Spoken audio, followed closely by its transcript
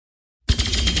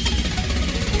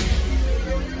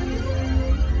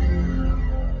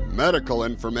medical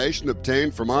information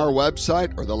obtained from our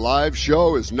website or the live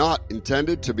show is not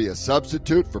intended to be a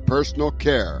substitute for personal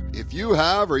care. If you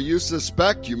have or you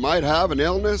suspect you might have an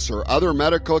illness or other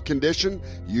medical condition,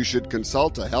 you should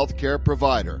consult a healthcare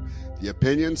provider. The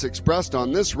opinions expressed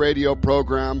on this radio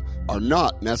program are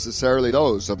not necessarily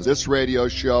those of this radio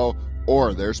show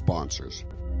or their sponsors.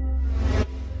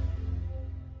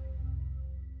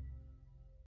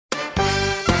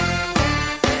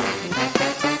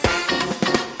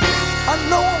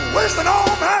 Wasting all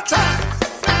my time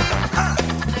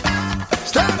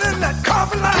standing in that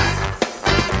coffee line,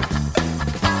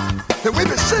 and we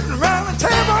been sitting around the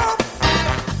table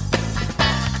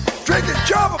drinking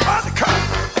java by the cup.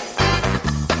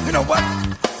 You know what?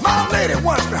 My lady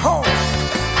wants me home,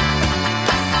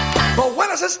 but when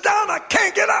I sit down, I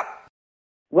can't get up.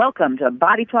 Welcome to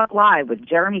Body Talk Live with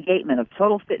Jeremy Gateman of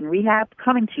Total Fit and Rehab,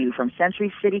 coming to you from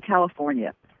Century City,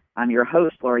 California. I'm your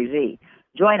host, Lori Z.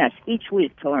 Join us each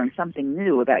week to learn something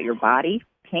new about your body,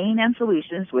 pain, and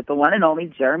solutions with the one and only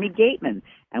Jeremy Gateman.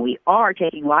 And we are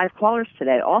taking live callers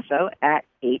today also at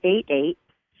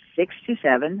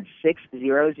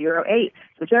 888-627-6008.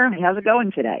 So, Jeremy, how's it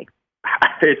going today?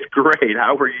 It's great.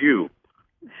 How are you?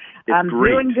 I'm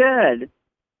great. Doing good.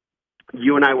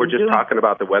 You and I were just talking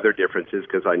about the weather differences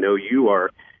because I know you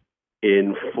are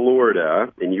in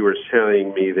Florida, and you were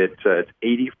telling me that it's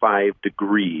 85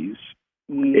 degrees.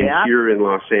 Yeah. And here in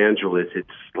Los Angeles, it's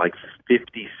like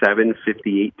 57,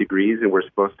 58 degrees, and we're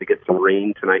supposed to get some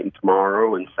rain tonight and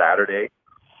tomorrow and Saturday.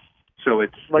 So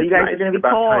it's well, you guys nice. are going to be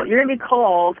cold. You're going to be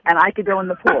cold, and I could go in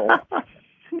the pool.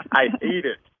 I hate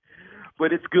it,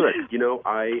 but it's good. You know,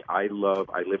 I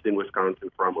lived in Wisconsin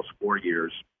for almost 4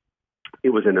 years. It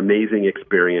was an amazing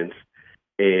experience,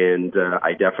 and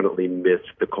I definitely miss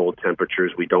the cold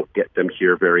temperatures. We don't get them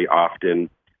here very often,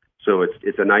 so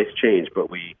it's a nice change, but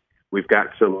We've got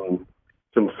some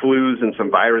flus and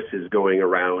some viruses going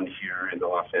around here in the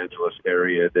Los Angeles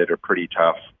area that are pretty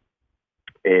tough,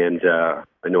 and I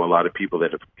know a lot of people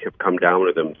that have come down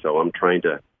with them. So I'm trying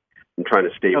to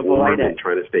stay warm and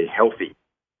trying to stay healthy.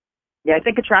 Yeah, I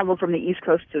think it traveled from the East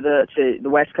Coast to the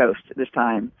West Coast this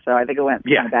time, so I think it went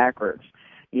kind of backwards.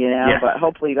 You know, but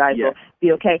hopefully you guys will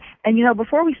be okay. And you know,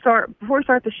 before we start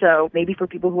the show, maybe for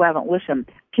people who haven't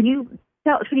listened, can you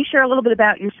share a little bit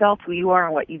about yourself, who you are,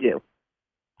 and what you do?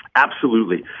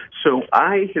 Absolutely. So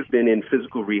I have been in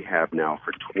physical rehab now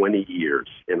for 20 years,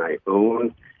 and I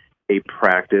own a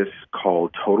practice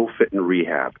called Total Fit and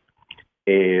Rehab.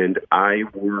 And I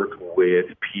work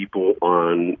with people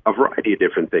on a variety of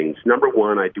different things. Number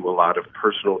one, I do a lot of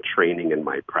personal training in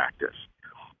my practice.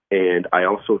 And I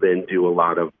also then do a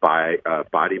lot of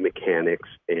body mechanics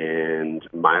and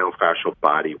myofascial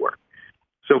body work.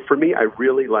 So for me, I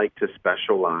really like to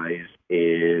specialize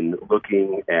in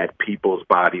looking at people's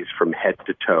bodies from head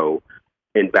to toe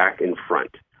and back and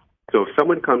front. So if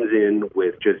someone comes in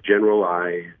with just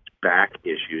generalized back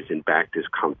issues and back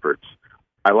discomforts,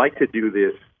 I like to do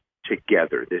this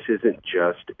together. This isn't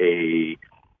just a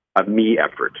me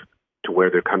effort to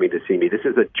where they're coming to see me. This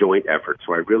is a joint effort.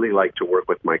 So I really like to work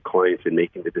with my clients in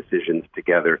making the decisions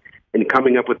together and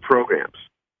coming up with programs.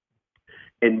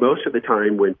 And most of the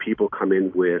time when people come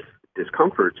in with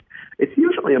discomfort, it's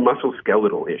usually a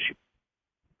musculoskeletal issue.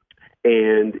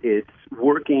 And it's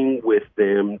working with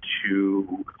them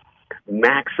to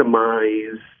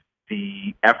maximize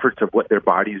the efforts of what their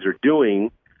bodies are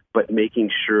doing, but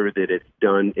making sure that it's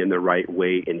done in the right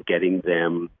way and getting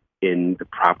them in the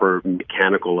proper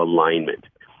mechanical alignment.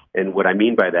 And what I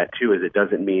mean by that, too, is it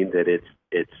doesn't mean that it's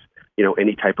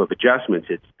any type of adjustments.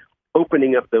 It's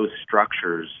opening up those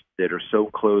structures that are so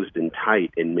closed and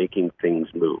tight and making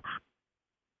things move.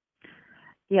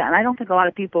 Yeah, and I don't think a lot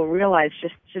of people realize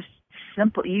just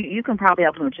simple, you can probably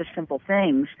help them with just simple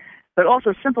things, but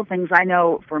also simple things. I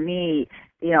know for me,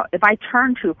 if I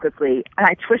turn too quickly and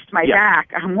I twist my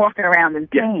back, I'm walking around in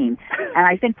pain. And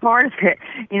I think part of it,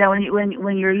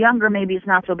 when you're younger, maybe it's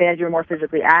not so bad, you're more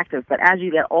physically active, but as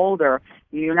you get older,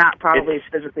 you're not probably as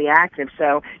physically active,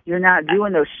 so you're not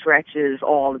doing those stretches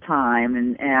all the time,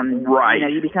 and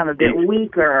you become a bit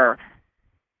weaker.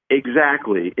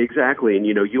 Exactly. And,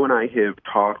 you and I have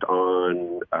talked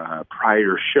on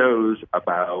prior shows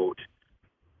about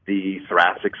the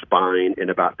thoracic spine and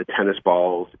about the tennis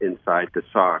balls inside the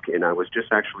sock. And I was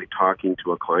just actually talking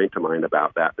to a client of mine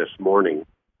about that this morning.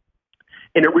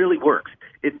 And it really works.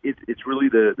 It's really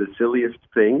the silliest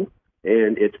thing,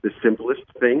 and it's the simplest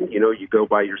thing. You go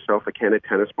buy yourself a can of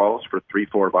tennis balls for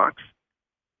 $3-4.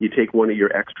 You take one of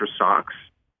your extra socks,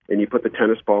 and you put the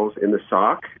tennis balls in the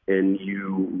sock, and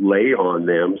you lay on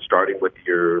them, starting with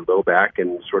your low back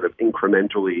and sort of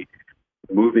incrementally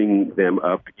moving them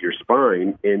up your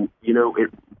spine. And,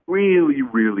 it really,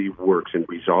 really works in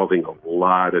resolving a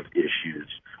lot of issues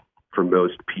for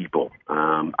most people.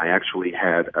 I actually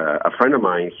had a friend of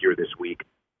mine here this week,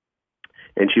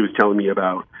 and she was telling me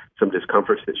about some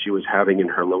discomforts that she was having in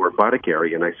her lower buttock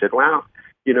area. And I said, wow,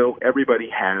 everybody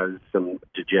has some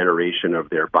degeneration of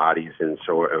their bodies and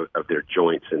so of their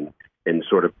joints and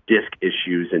sort of disc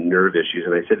issues and nerve issues.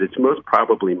 And I said, it's most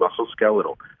probably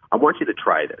musculoskeletal. I want you to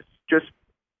try this. Just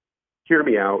hear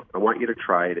me out. I want you to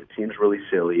try it. It seems really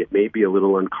silly. It may be a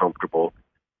little uncomfortable.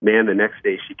 Man, the next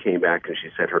day she came back and she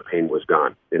said her pain was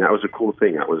gone. And that was a cool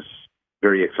thing. That was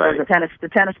very exciting. The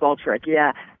tennis ball trick,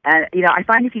 yeah. And, I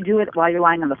find if you do it while you're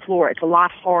lying on the floor, it's a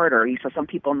lot harder. So some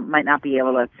people might not be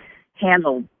able to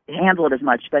handle it as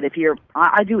much. But if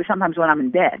I do it sometimes when I'm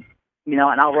in bed, and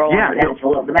I'll roll on the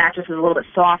bed. The mattress is a little bit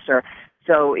softer.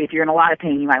 So if you're in a lot of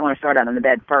pain, you might want to start out on the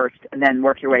bed first and then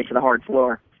work your way to the hard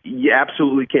floor. You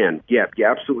absolutely can. Yeah, you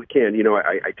absolutely can.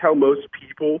 I tell most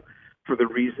people, for the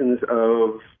reasons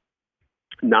of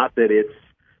not that it's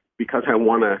because I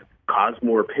want to cause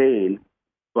more pain,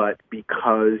 but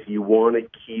because you want to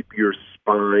keep your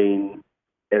spine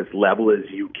as level as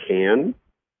you can,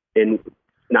 and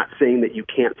not saying that you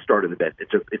can't start in the bed.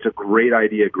 It's a great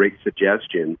idea, great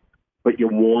suggestion, but you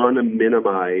want to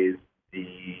minimize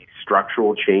the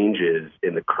structural changes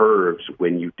in the curves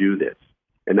when you do this.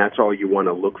 And that's all you want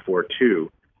to look for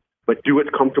too. But do it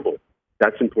comfortable.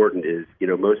 That's important. Is,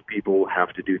 most people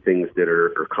have to do things that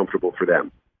are comfortable for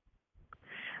them.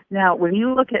 Now, when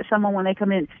you look at someone when they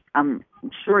come in, I'm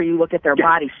sure you look at their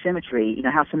body symmetry,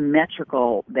 how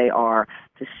symmetrical they are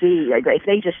to see. If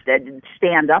they just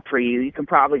stand up for you, you can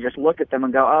probably just look at them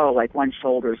and go, oh, like one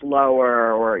shoulder's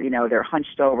lower, or, they're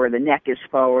hunched over, the neck is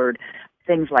forward,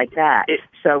 things like that.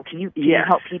 So can you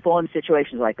help people in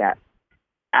situations like that?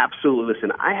 Absolutely.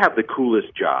 Listen, I have the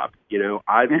coolest job.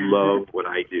 I love what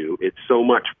I do. It's so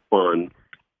much fun.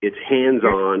 It's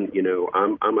hands-on.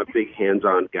 I'm a big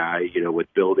hands-on guy, with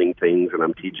building things, and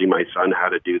I'm teaching my son how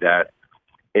to do that.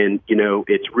 And,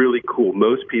 it's really cool.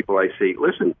 Most people I say,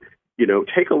 listen,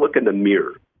 take a look in the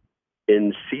mirror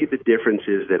and see the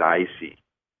differences that I see.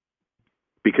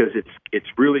 Because it's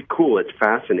really cool. It's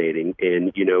fascinating.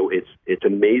 And, it's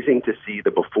amazing to see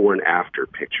the before and after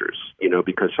pictures,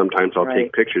 because sometimes I'll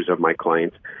take pictures of my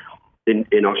clients and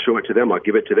I'll show it to them. I'll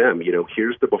give it to them.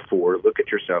 Here's the before. Look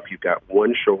at yourself. You've got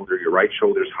one shoulder. Your right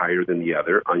shoulder is higher than the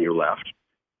other on your left,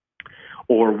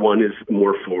 or one is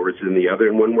more forwards than the other.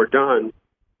 And when we're done,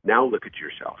 now look at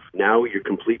yourself. Now you're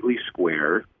completely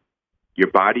square. Your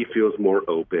body feels more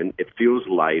open. It feels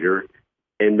lighter.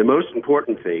 And the most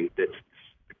important thing that's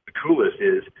the coolest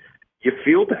is you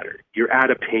feel better. You're out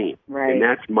of pain. Right. And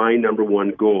that's my number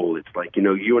one goal. It's like,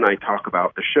 you and I talk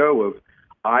about the show of,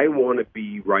 I want to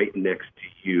be right next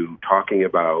to you talking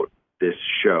about this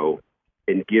show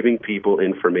and giving people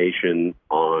information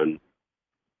on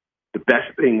the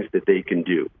best things that they can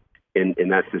do. And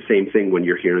that's the same thing when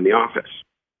you're here in the office.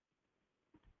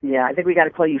 Yeah, I think we got to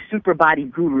call you Super Body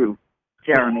Guru,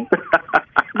 Jeremy.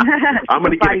 I'm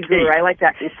going to get a Guru. I like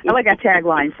that. I like that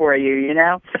tagline for you.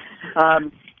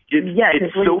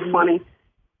 It's so funny.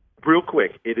 Real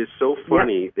quick, it is so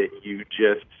funny that you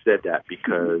just said that,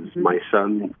 because my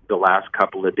son, the last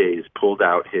couple of days, pulled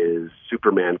out his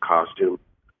Superman costume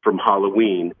from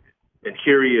Halloween, and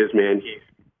here he is, man. He's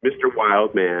Mr.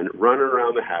 Wildman, running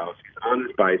around the house. He's on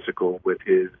his bicycle with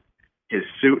his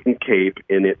suit and cape,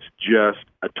 and it's just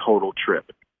a total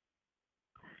trip.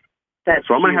 That's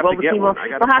so I'm going to have to get one.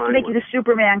 We'll have to make you the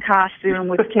Superman costume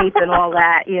with cape and all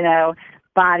that,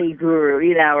 body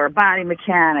guru, or body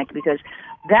mechanic, because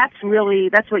that's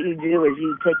what you do, is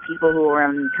you take people who are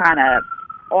in kind of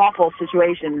awful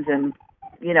situations and,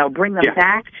 bring them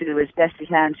back to as best you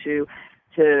can to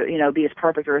be as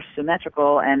perfect or as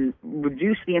symmetrical and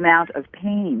reduce the amount of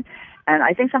pain. And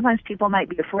I think sometimes people might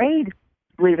be afraid,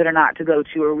 believe it or not, to go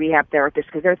to a rehab therapist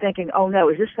because they're thinking, oh no,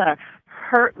 is this going to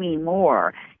hurt me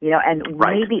more?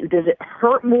 Maybe does it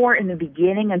hurt more in the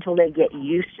beginning until they get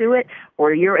used to it,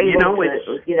 or you're able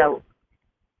to,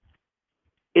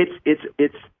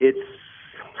 It's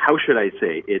how should I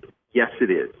say it? Yes, it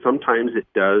is. Sometimes it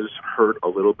does hurt a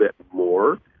little bit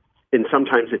more, and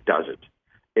sometimes it doesn't.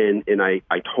 And I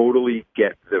totally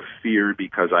get the fear,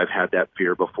 because I've had that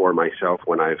fear before myself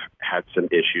when I've had some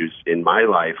issues in my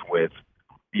life with,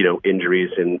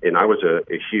 injuries. And I was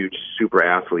a huge super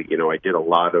athlete. I did a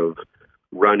lot of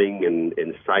running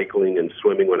and cycling and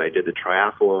swimming when I did the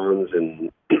triathlons,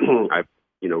 and I've,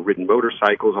 ridden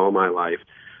motorcycles all my life.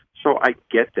 So I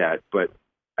get that, but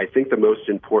I think the most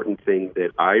important thing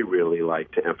that I really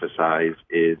like to emphasize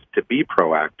is to be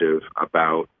proactive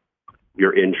about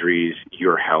your injuries,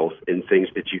 your health, and things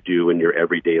that you do in your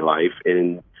everyday life.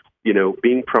 And,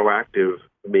 being proactive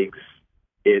makes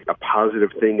it a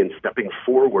positive thing and stepping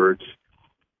forwards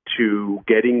to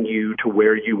getting you to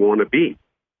where you want to be.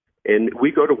 And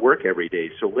we go to work every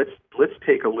day. So let's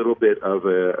take a little bit of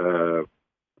a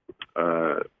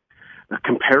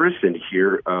comparison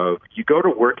here of you go to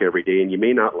work every day and you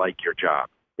may not like your job.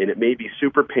 And it may be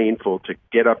super painful to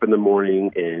get up in the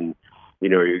morning and,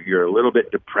 you're a little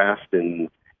bit depressed and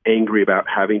angry about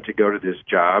having to go to this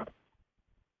job.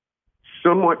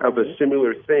 Somewhat of a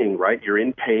similar thing, right? You're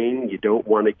in pain. You don't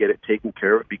want to get it taken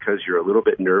care of because you're a little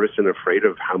bit nervous and afraid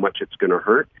of how much it's going to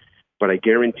hurt. But I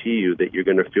guarantee you that you're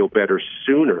going to feel better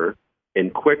sooner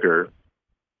and quicker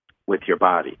with your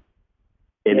body.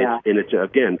 And it's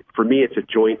again, for me, it's a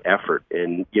joint effort.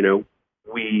 And,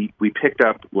 we picked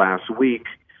up last week,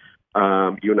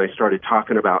 you and I started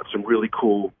talking about some really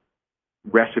cool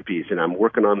recipes, and I'm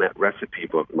working on that recipe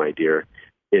book, my dear.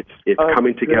 It's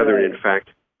coming together. And in fact,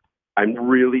 I'm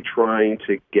really trying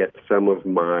to get some of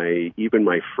my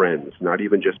friends, not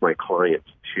even just my clients,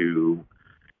 to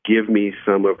give me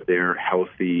some of their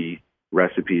healthy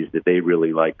recipes that they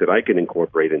really like that I can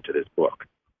incorporate into this book.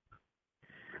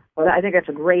 Well, I think that's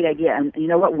a great idea. And you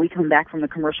know what? When we come back from the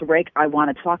commercial break, I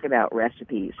want to talk about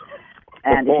recipes.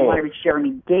 And if you want to reach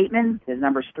Jeremy Gateman, his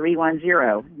number is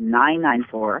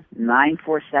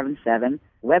 310-994-9477.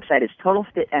 Website is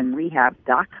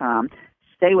totalfitandrehab.com.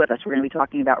 Stay with us. We're going to be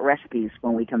talking about recipes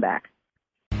when we come back.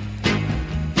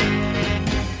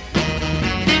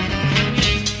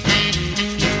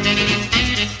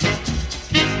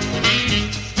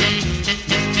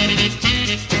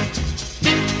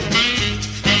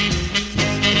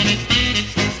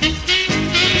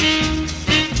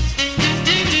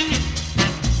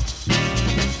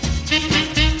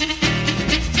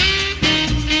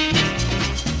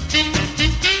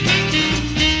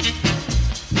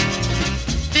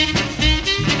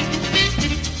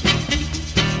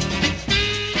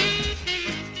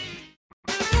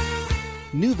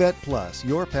 NuVet Plus,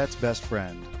 your pet's best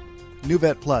friend.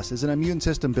 NuVet Plus is an immune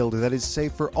system builder that is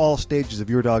safe for all stages of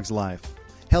your dog's life.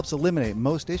 Helps eliminate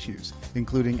most issues,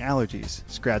 including allergies,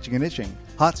 scratching and itching,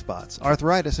 hot spots,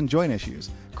 arthritis and joint issues,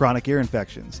 chronic ear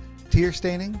infections, tear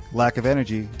staining, lack of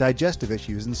energy, digestive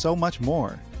issues, and so much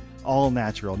more. All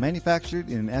natural, manufactured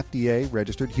in an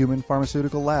FDA-registered human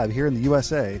pharmaceutical lab here in the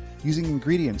USA, using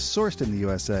ingredients sourced in the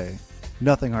USA.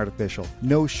 Nothing artificial,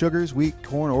 no sugars, wheat,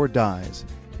 corn, or dyes.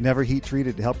 Never heat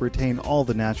treated to help retain all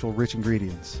the natural rich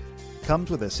ingredients. Comes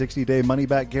with a 60-day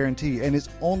money-back guarantee and is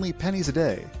only pennies a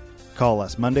day. Call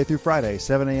us Monday through Friday,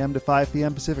 7 a.m. to 5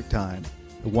 p.m. Pacific Time.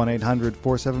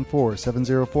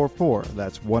 1-800-474-7044.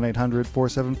 That's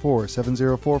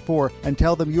 1-800-474-7044. And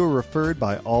tell them you were referred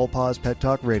by All Paws Pet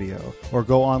Talk Radio. Or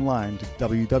go online to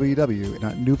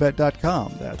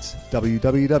www.nuvet.com. That's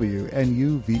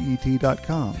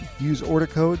www.nuvet.com. Use order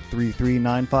code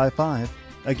 33955.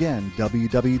 Again,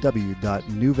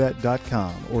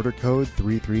 www.nuvet.com. Order code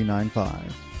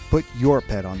 3395. Put your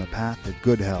pet on the path to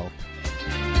good health.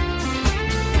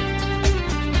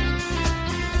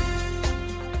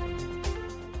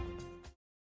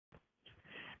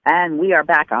 And we are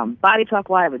back on Body Talk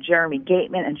Live with Jeremy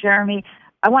Gateman. And Jeremy,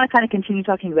 I want to kind of continue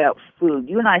talking about food.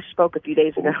 You and I spoke a few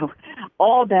days ago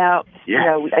all about,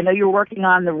 I know you're working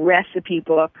on the recipe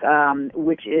book,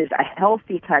 which is a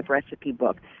healthy type recipe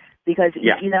book. Because,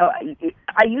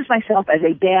 I use myself as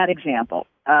a bad example.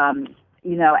 As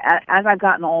I've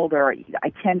gotten older, I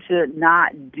tend to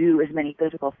not do as many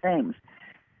physical things.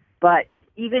 But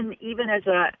even as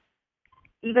a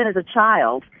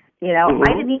child, I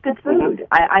didn't eat good food.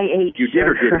 I ate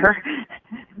sugar.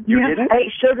 You didn't? I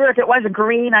ate sugar. If it wasn't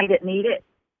green, I didn't eat it.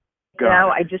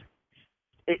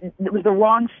 It was the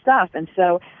wrong stuff. And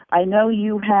so I know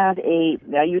you have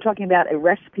you're talking about a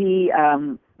recipe.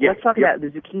 Let's talk about the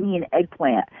zucchini and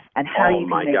eggplant and how you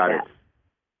can make that.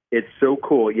 It's so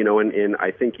cool, and I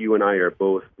think you and I are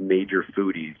both major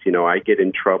foodies. I get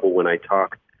in trouble when I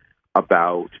talk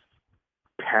about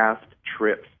past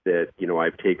trips that,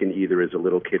 I've taken either as a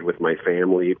little kid with my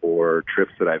family or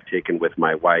trips that I've taken with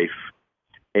my wife.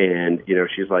 And,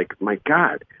 she's like, my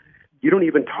God, you don't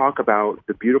even talk about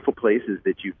the beautiful places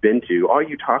that you've been to. All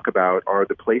you talk about are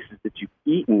the places that you've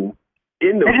eaten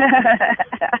in those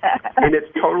and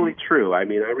it's totally true. I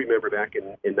mean, I remember back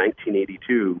in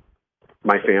 1982,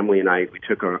 my family and I, we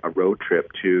took a road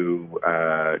trip to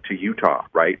Utah,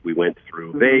 right? We went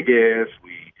through Vegas,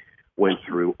 we went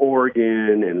through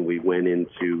Oregon, and we went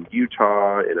into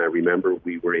Utah, and I remember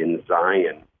we were in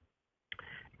Zion,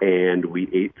 and we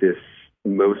ate this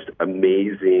most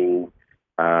amazing,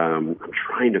 I'm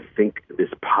trying to think,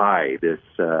 this pie, this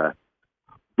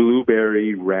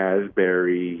blueberry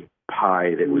raspberry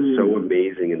pie that was so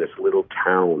amazing in this little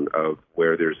town of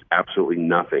where there's absolutely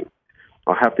nothing.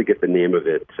 I'll have to get the name of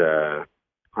it. I'll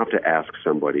have to ask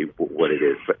somebody what it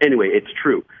is. But anyway, it's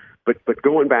true. But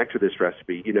going back to this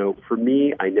recipe, for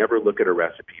me, I never look at a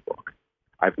recipe book.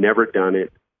 I've never done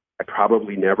it. I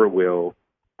probably never will.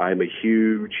 I'm a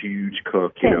huge, huge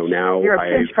cook. Now you're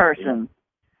a pinch person.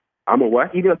 I'm a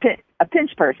what? You do a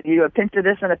pinch person. You do a pinch of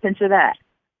this and a pinch of that.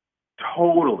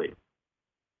 Totally.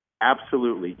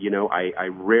 Absolutely. I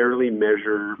rarely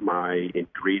measure my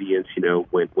ingredients.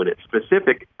 When it's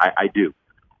specific, I do.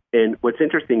 And what's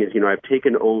interesting is, I've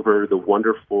taken over the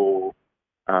wonderful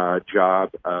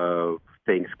job of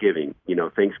Thanksgiving.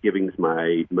 Thanksgiving's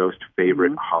my most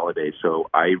favorite holiday, so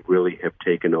I really have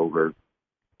taken over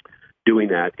doing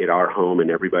that at our home,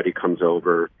 and everybody comes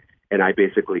over, and I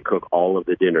basically cook all of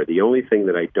the dinner. The only thing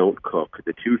that I don't cook,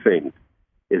 the two things,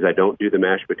 is I don't do the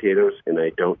mashed potatoes and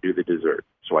I don't do the dessert.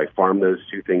 So I farm those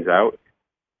two things out.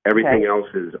 Everything else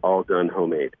is all done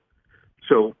homemade.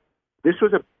 So this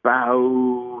was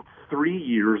about 3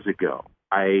 years ago.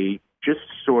 I just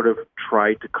sort of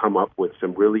tried to come up with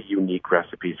some really unique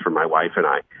recipes for my wife and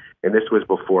I. And this was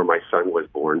before my son was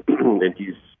born, and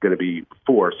he's going to be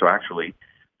 4. So actually,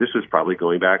 this was probably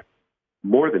going back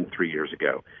more than 3 years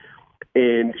ago.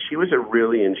 And she was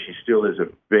and she still is a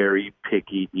very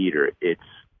picky eater. It's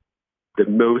the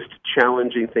most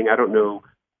challenging thing. I don't know,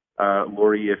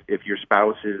 Lori, if your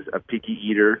spouse is a picky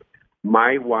eater.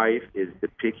 My wife is the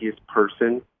pickiest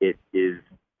person. It is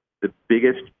the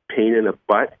biggest pain in the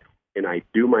butt, and I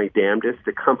do my damnedest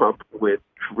to come up with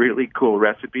really cool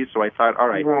recipes. So I thought, all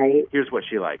right, here's what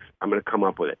she likes. I'm going to come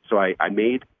up with it. So I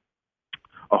made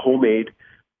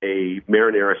a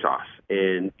marinara sauce.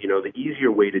 And, the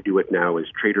easier way to do it now is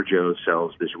Trader Joe's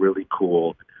sells this really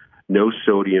cool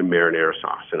no-sodium marinara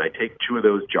sauce. And I take 2 of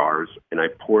those jars, and I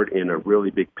pour it in a really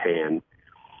big pan.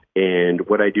 And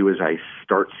what I do is I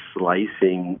start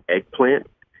slicing eggplant,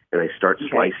 and I start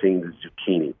slicing the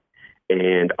zucchini.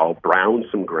 And I'll brown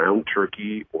some ground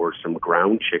turkey or some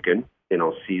ground chicken, and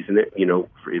I'll season it.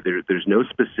 There's no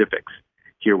specifics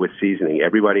here with seasoning.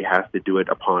 Everybody has to do it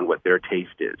upon what their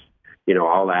taste is.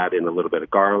 I'll add in a little bit of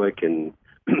garlic and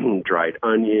dried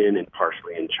onion and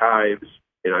parsley and chives,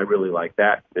 and I really like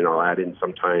that. And I'll add in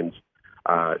sometimes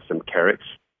some carrots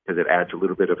because it adds a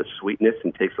little bit of a sweetness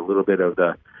and takes a little bit of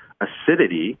the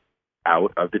acidity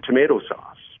out of the tomato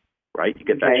sauce, right? You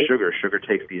get that sugar. Sugar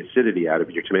takes the acidity out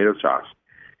of your tomato sauce.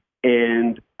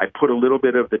 And I put a little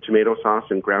bit of the tomato sauce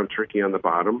and ground turkey on the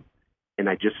bottom, and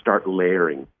I just start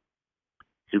layering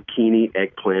zucchini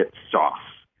eggplant sauce.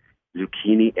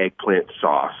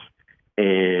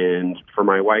 And for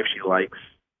my wife, she likes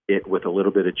it with a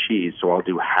little bit of cheese. So I'll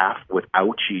do half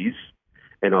without cheese,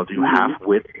 and I'll do half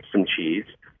with some cheese.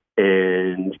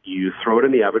 And you throw it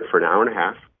in the oven for an hour and a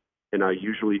half, and I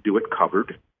usually do it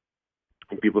covered.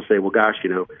 And people say, well, gosh,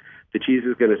 the cheese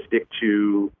is going to stick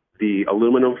to the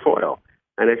aluminum foil.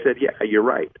 And I said, yeah, you're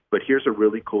right. But here's a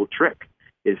really cool trick,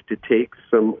 is to take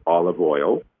some olive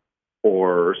oil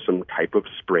or some type of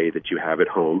spray that you have at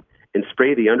home and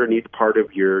spray the underneath part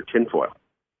of your tinfoil.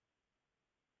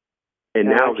 And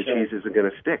now the cheese isn't going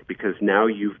to stick because now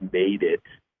you've made it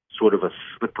sort of a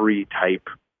slippery type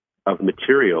of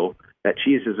material that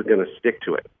cheese isn't going to stick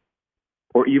to it.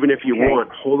 Or even if you want,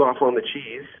 hold off on the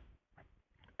cheese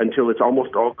until it's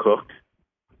almost all cooked,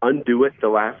 undo it the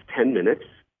last 10 minutes,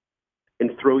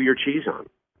 and throw your cheese on.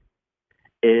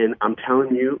 And I'm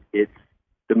telling you, it's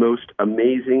the most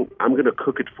amazing. I'm going to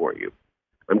cook it for you.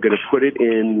 I'm going to put it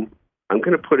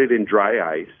in dry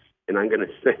ice, and I'm going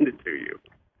to send it to you.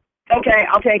 Okay,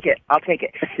 I'll take it.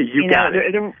 You got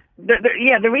it.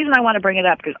 The reason I want to bring it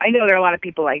up, because I know there are a lot of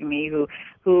people like me who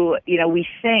we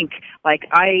think, like,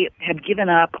 I have given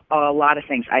up a lot of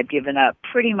things. I've given up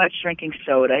pretty much drinking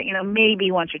soda,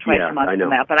 maybe once or twice a month from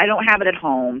that, but I don't have it at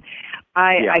home.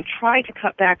 I try to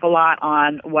cut back a lot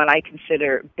on what I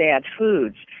consider bad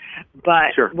foods.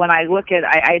 But when I look at,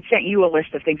 I had sent you a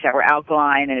list of things that were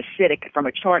alkaline and acidic from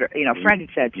a chart, friend had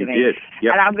said to me. Did.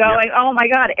 Yep. And I'm going, oh my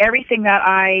God, everything that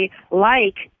I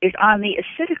like is on the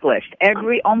acidic list.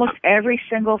 Almost every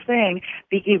single thing,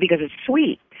 because it's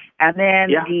sweet. And then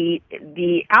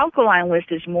the alkaline list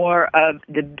is more of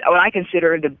what I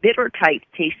consider the bitter type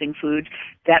tasting foods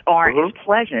that aren't as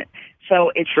pleasant.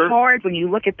 So it's hard when you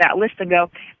look at that list and go,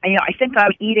 I think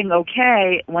I'm eating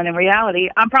okay, when in reality,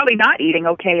 I'm probably not eating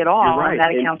okay at all, right. And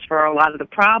that accounts for a lot of the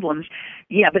problems.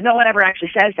 Yeah, but no one ever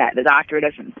actually says that. The doctor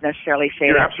doesn't necessarily say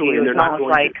You're that absolutely, to you. and they're not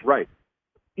going to. Right.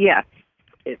 Yeah.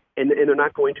 And they're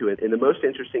not going to. And the most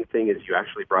interesting thing is you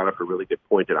actually brought up a really good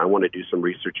point, and I want to do some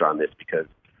research on this because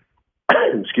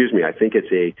excuse me, I think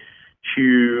it's a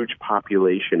huge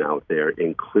population out there,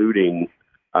 including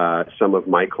some of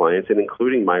my clients and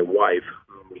including my wife,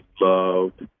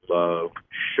 who love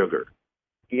sugar.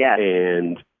 Yes.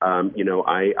 And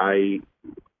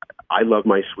I love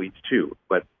my sweets too,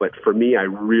 but for me, I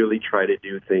really try to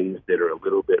do things that are a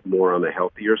little bit more on the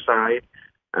healthier side,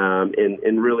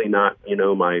 and really not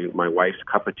my wife's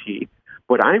cup of tea.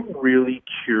 But I'm really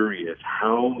curious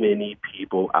how many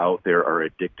people out there are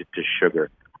addicted to sugar.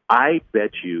 I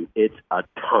bet you it's a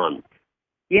ton.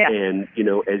 Yeah. And as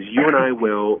you and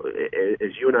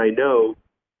I know,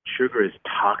 sugar is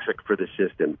toxic for the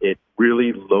system. It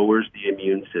really lowers the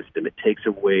immune system. It takes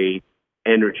away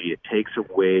energy. It takes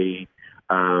away,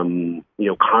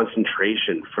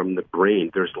 concentration from the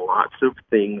brain. There's lots of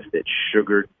things that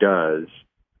sugar does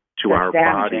to That's our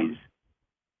damaging. bodies.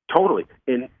 Totally.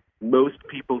 And most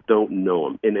people don't know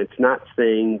them. And it's not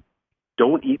saying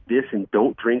don't eat this and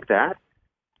don't drink that,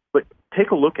 but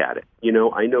take a look at it.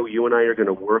 I know you and I are going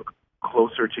to work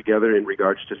closer together in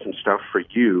regards to some stuff for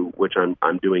you, which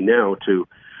I'm doing now, to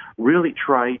really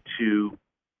try to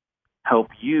help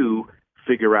you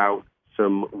figure out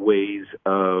some ways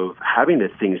of having the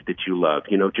things that you love.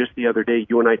 Just the other day,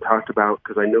 you and I talked about,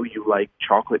 because I know you like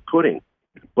chocolate pudding,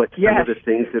 but Yes. some of the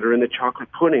things that are in the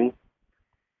chocolate pudding,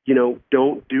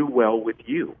 don't do well with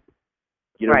you.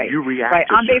 Right. You react. Right.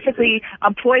 to I'm certain basically things.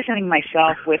 I'm poisoning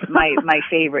myself with my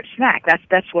favorite snack.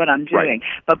 That's what I'm doing. Right.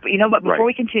 But before Right.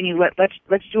 we continue,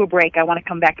 let's do a break. I want to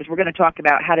come back because we're going to talk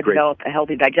about how to Great. develop a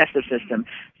healthy digestive system.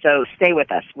 So stay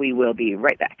with us. We will be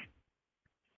right back.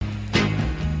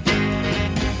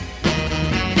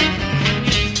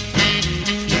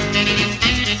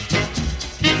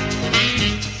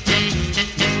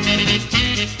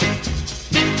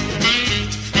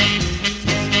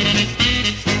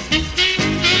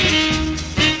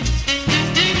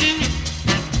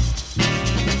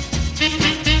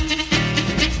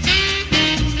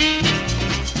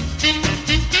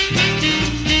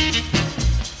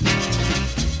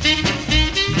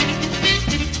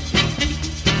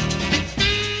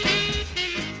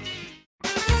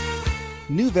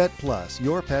 NuVet Plus,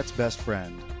 your pet's best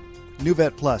friend.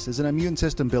 NuVet Plus is an immune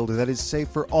system builder that is safe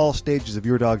for all stages of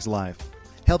your dog's life.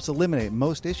 Helps eliminate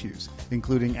most issues,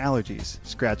 including allergies,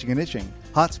 scratching and itching,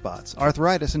 hot spots,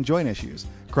 arthritis and joint issues,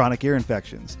 chronic ear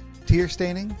infections, tear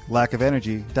staining, lack of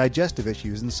energy, digestive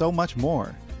issues, and so much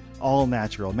more. All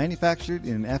natural, manufactured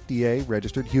in an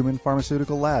FDA-registered human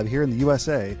pharmaceutical lab here in the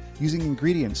USA, using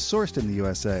ingredients sourced in the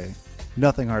USA.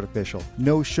 Nothing artificial,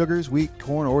 no sugars, wheat,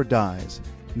 corn, or dyes.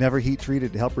 Never heat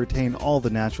treated to help retain all the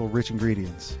natural rich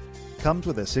ingredients. Comes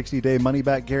with a 60-day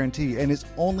money-back guarantee and is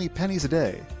only pennies a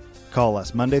day. Call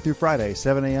us Monday through Friday,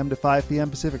 7 a.m. to 5 p.m.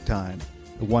 Pacific Time.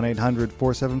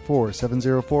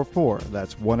 1-800-474-7044.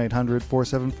 That's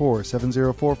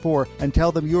 1-800-474-7044. And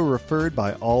tell them you were referred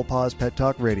by All Paws Pet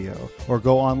Talk Radio. Or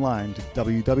go online to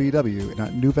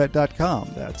www.nuvet.com.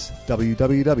 That's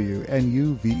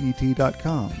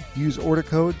www.nuvet.com. Use order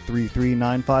code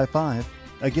 33955.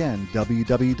 Again,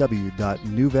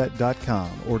 www.nuvet.com.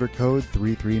 Order code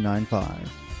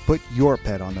 3395. Put your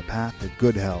pet on the path to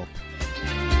good health.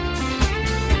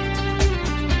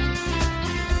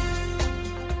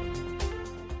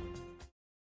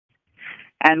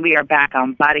 And we are back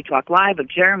on Body Talk Live with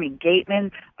Jeremy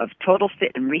Gateman of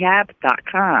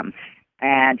TotalFitAndRehab.com.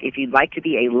 And if you'd like to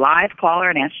be a live caller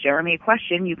and ask Jeremy a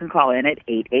question, you can call in at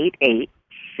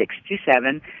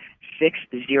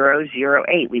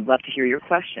 888-627-6008. We'd love to hear your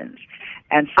questions.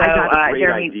 And so, I got a great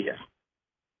Jeremy, idea.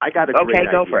 I got a great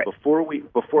idea. Go for it.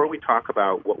 Before we talk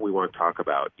about what we want to talk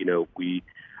about,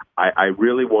 I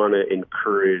really want to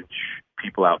encourage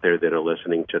people out there that are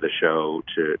listening to the show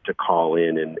to call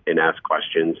in and ask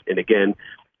questions. And again,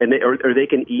 or they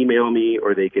can email me,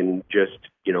 or they can just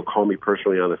call me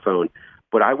personally on the phone.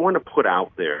 But I want to put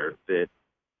out there that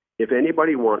if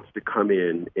anybody wants to come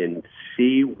in and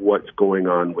see what's going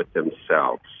on with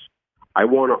themselves, I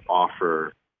want to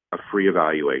offer a free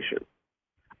evaluation.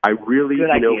 I really,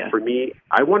 for me,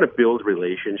 I want to build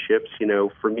relationships.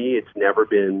 For me, it's never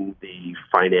been the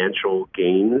financial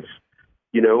gains.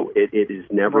 It has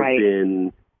never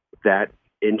been that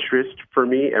interest for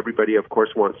me. Everybody, of course,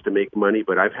 wants to make money,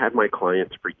 but I've had my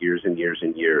clients for years and years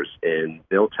and years, and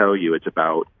they'll tell you it's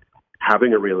about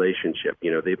having a relationship.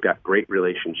 They've got great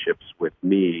relationships with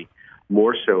me,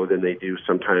 more so than they do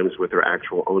sometimes with their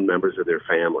actual own members of their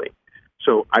family.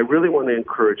 So I really want to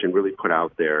encourage and really put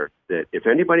out there that if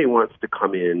anybody wants to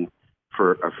come in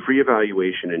for a free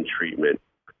evaluation and treatment,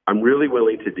 I'm really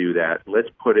willing to do that. Let's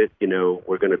put it,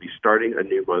 we're going to be starting a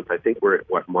new month. I think we're at,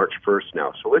 March 1st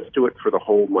now. So let's do it for the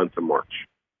whole month of March.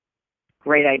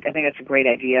 great. I think that's a great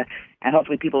idea, and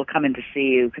hopefully people will come in to see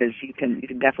you because you can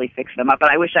definitely fix them up.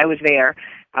 But I wish I was there,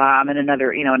 in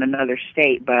another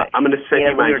state. But I'm going to send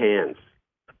you my hands.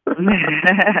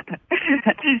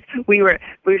 we were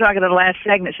talking in the last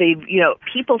segment. So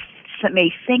people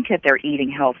may think that they're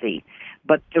eating healthy,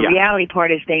 but the reality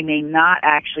part is they may not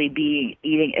actually be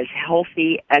eating as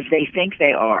healthy as they think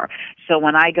they are. So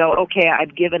when I go, okay,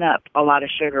 I've given up a lot of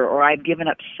sugar or I've given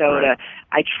up soda,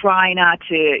 I try not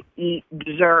to eat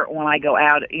dessert when I go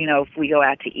out, if we go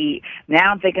out to eat.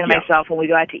 Now I'm thinking to myself, when we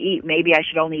go out to eat, maybe I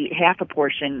should only eat half a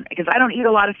portion because I don't eat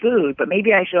a lot of food, but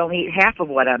maybe I should only eat half of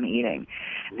what I'm eating.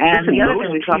 And the other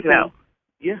thing we talked about.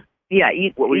 Yeah. Yeah,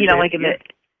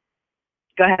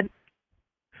 go ahead.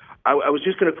 I was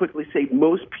just going to quickly say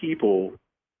most people,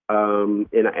 and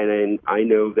I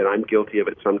know that I'm guilty of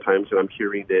it sometimes, and I'm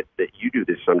hearing that you do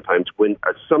this sometimes, when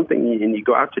and you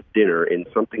go out to dinner and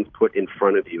something's put in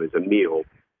front of you as a meal,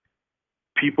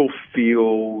 people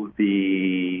feel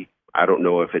I don't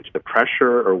know if it's the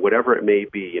pressure or whatever it may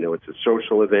be, it's a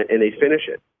social event, and they finish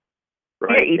it.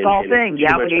 Right? Yeah, eat the whole thing. The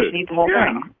obligation to eat the whole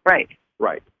thing. Right.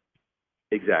 Right.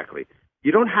 Exactly.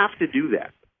 You don't have to do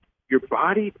that. Your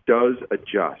body does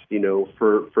adjust.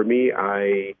 For me,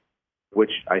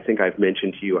 which I think I've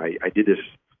mentioned to you, I did this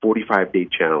 45-day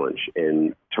challenge,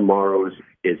 and tomorrow's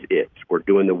is it. We're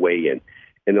doing the weigh-in.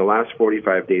 In the last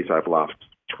 45 days, I've lost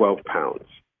 12 pounds,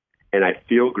 and I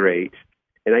feel great.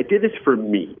 And I did this for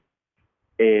me,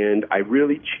 and I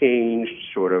really changed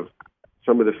sort of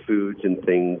some of the foods and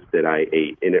things that I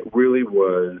ate, and it really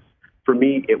was, for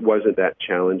me, it wasn't that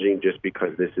challenging just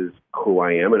because this is who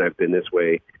I am, and I've been this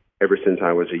way ever since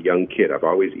I was a young kid. I've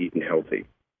always eaten healthy.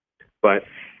 But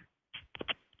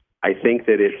I think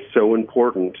that it's so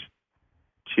important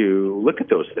to look at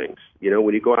those things.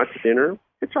 When you go out to dinner,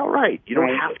 it's all right. You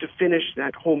don't have to finish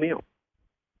that whole meal.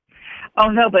 Oh,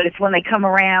 no, but it's when they come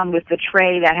around with the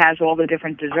tray that has all the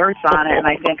different desserts on it, and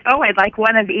I think, oh, I'd like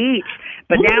one of each.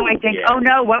 But now I think, oh,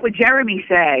 no, what would Jeremy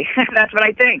say? That's what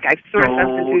I think. I've sort of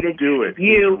substituted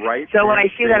you. So when I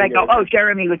see that, I go, oh,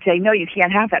 Jeremy would say, no, you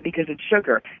can't have that because it's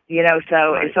sugar.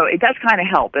 So it does kind of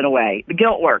help in a way. The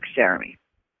guilt works, Jeremy.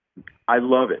 I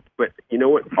love it. But you know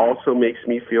what also makes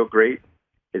me feel great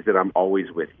is that I'm always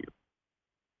with you.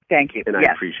 Thank you. And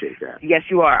I appreciate that. Yes,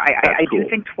 you are. I cool. do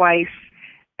think twice.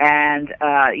 And,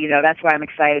 that's why I'm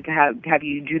excited to have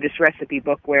you do this recipe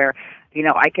book where,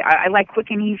 I like quick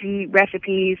and easy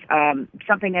recipes,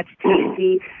 something that's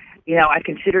tasty. I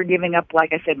consider giving up,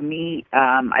 like I said, meat.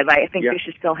 I think fish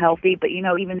is still healthy, but,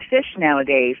 even fish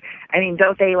nowadays,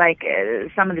 don't they like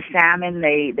some of the salmon,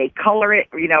 they color it,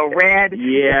 red?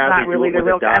 Yeah. It's not really the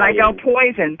real, and I go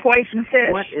poison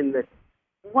fish.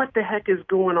 What the heck is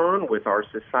going on with our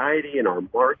society and our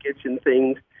markets and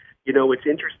things? It's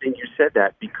interesting you said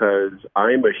that because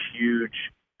I'm a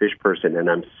huge fish person, and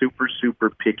I'm super,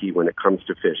 super picky when it comes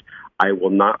to fish. I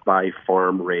will not buy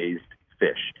farm-raised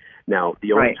fish. Now,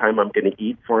 the only time I'm going to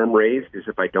eat farm-raised is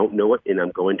if I don't know it and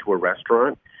I'm going to a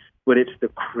restaurant. But it's the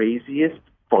craziest,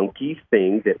 funky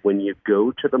thing that when you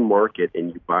go to the market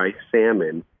and you buy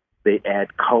salmon, they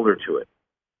add color to it.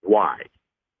 Why?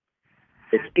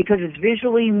 Because it's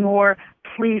visually more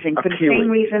pleasing. For the same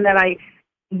reason that I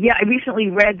recently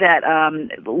read that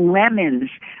lemons,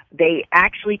 they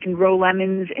actually can grow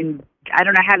lemons in, I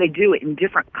don't know how they do it, in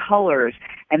different colors.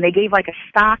 And they gave like a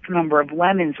stock number of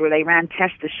lemons where they ran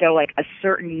tests to show like a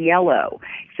certain yellow.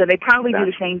 So they probably do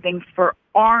the same thing for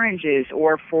oranges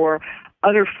or for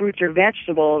other fruits or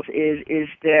vegetables is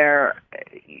they're,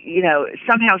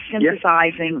 somehow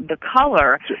synthesizing the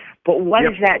color. But what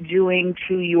is that doing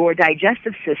to your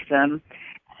digestive system?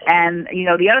 And,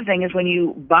 the other thing is when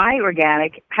you buy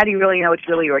organic, how do you really know it's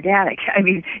really organic?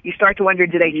 You start to wonder,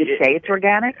 do they just say it's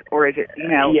organic? Or is it, you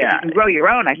can grow your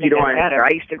own. I think that's better. I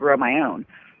used to grow my own.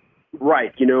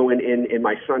 Right. And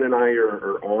my son and I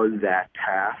are on that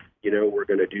path. We're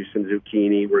going to do some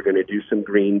zucchini. We're going to do some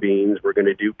green beans. We're going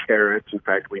to do carrots. In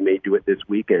fact, we may do it this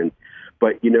weekend.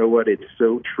 But you know what? It's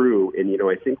so true. And,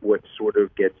 I think what sort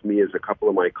of gets me is a couple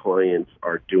of my clients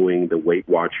are doing the Weight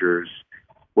Watchers,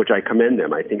 which I commend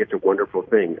them. I think it's a wonderful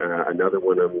thing. Another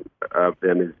one of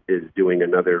them is doing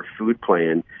another food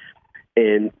plan.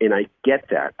 And I get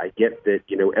that. I get that,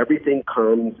 everything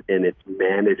comes and it's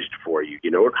managed for you.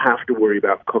 You don't have to worry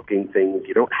about cooking things.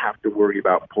 You don't have to worry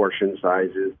about portion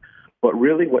sizes. But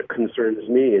really what concerns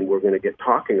me, and we're going to get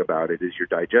talking about it, is your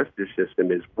digestive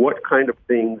system, is what kind of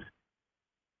things,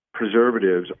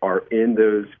 preservatives, are in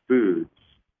those foods,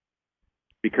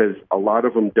 because a lot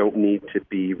of them don't need to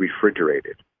be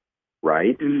refrigerated,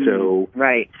 right? So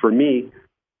for me,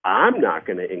 I'm not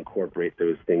going to incorporate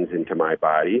those things into my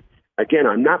body. again,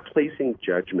 I'm not placing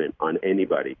judgment on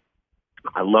anybody.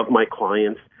 I love my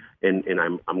clients, and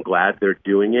I'm glad they're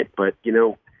doing it. But,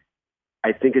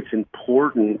 I think it's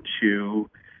important to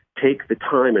take the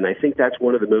time, and I think that's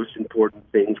one of the most important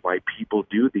things why people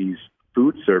do these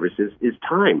food services is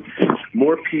time.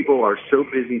 More people are so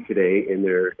busy today in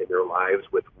their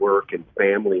lives with work and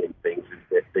family and things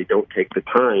that they don't take the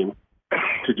time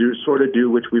to do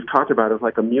which we've talked about as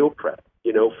like a meal prep.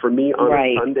 For me on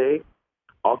a Sunday,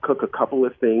 I'll cook a couple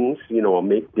of things. I'll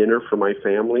make dinner for my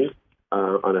family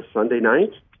on a Sunday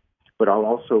night, but I'll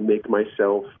also make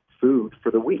myself food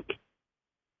for the week.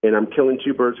 And I'm killing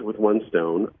two birds with one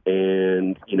stone,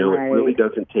 and, it really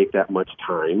doesn't take that much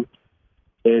time.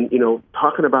 And,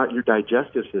 talking about your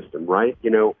digestive system, right?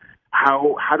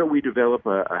 How do we develop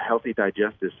a healthy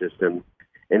digestive system,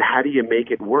 and how do you make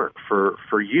it work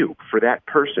for you, for that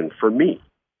person, for me?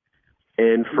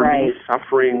 And for me,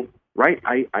 suffering, right?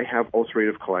 I have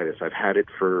ulcerative colitis. I've had it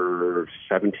for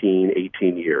 17,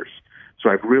 18 years. So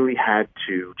I've really had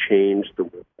to change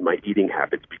my eating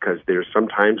habits, because there's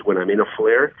sometimes when I'm in a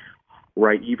flare where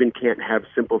I even can't have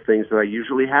simple things that I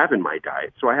usually have in my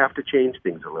diet. So I have to change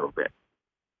things a little bit.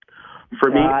 For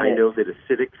me, I know that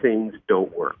acidic things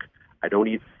don't work. I don't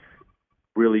eat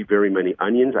really very many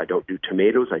onions. I don't do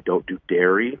tomatoes. I don't do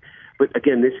dairy. But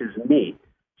again, this is me.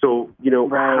 So,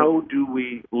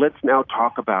 let's now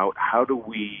talk about how do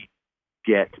we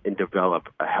get and develop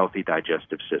a healthy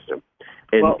digestive system.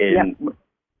 Let's do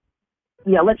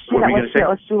that.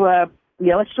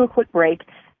 Let's do a quick break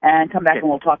and come back and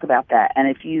we'll talk about that. And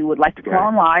if you would like to call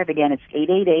on live, again, it's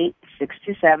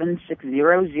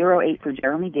 888-627-6008 for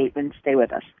Jeremy Gateman. Stay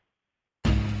with us.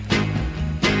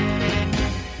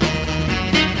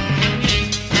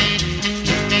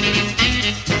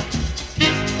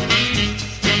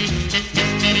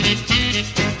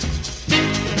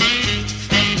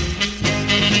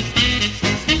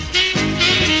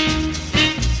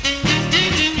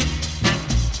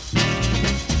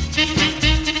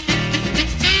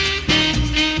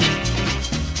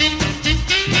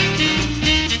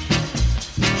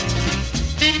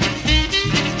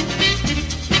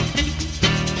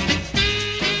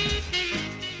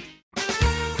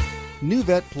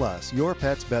 NuVet Plus, your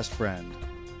pet's best friend.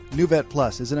 NuVet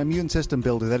Plus is an immune system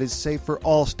builder that is safe for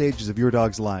all stages of your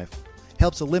dog's life.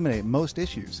 Helps eliminate most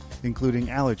issues, including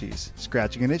allergies,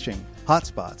 scratching and itching, hot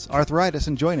spots, arthritis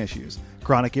and joint issues,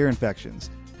 chronic ear infections,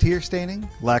 tear staining,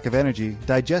 lack of energy,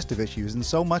 digestive issues, and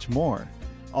so much more.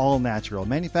 All natural,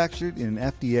 manufactured in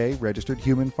an FDA-registered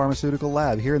human pharmaceutical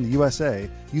lab here in the USA,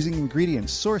 using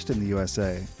ingredients sourced in the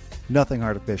USA. Nothing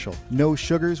artificial, no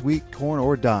sugars, wheat, corn,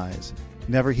 or dyes.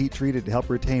 Never heat treated to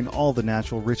help retain all the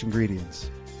natural rich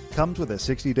ingredients. Comes with a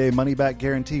 60-day money-back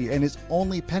guarantee and is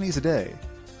only pennies a day.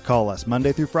 Call us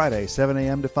Monday through Friday, 7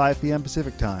 a.m. to 5 p.m.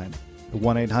 Pacific Time.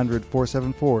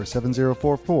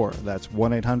 1-800-474-7044. That's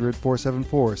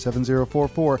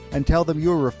 1-800-474-7044. And tell them you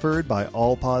were referred by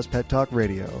All Paws Pet Talk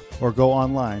Radio. Or go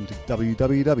online to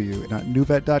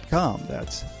www.nuvet.com.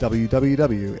 That's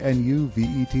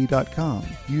www.nuvet.com.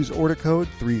 Use order code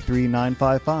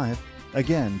 33955.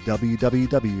 Again,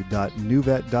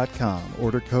 www.nuvet.com.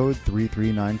 Order code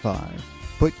 3395.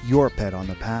 Put your pet on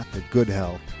the path to good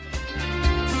health.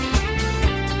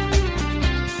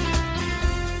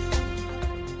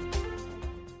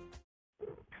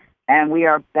 And we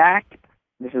are back.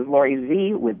 This is Lori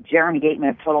Z with Jeremy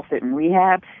Gateman of Total Fit and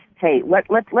Rehab. Hey, let's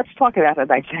talk about the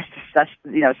digestive stuff.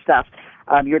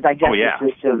 Your digestive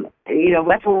system.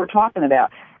 That's what we're talking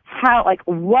about.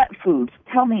 What foods?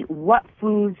 Tell me what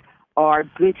foods are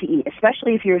good to eat,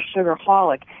 especially if you're a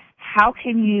sugarholic. How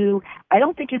can you? I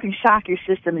don't think you can shock your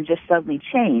system and just suddenly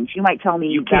change. You might tell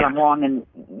me that I'm wrong, and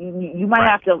you might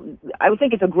have to. I would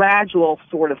think it's a gradual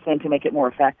sort of thing to make it more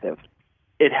effective.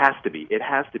 It has to be. And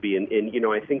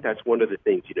I think that's one of the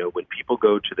things, when people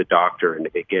go to the doctor, and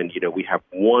again, we have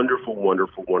wonderful,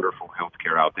 wonderful, wonderful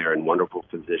healthcare out there and wonderful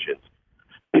physicians.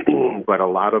 But a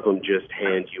lot of them just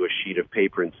hand you a sheet of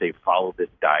paper and say, follow this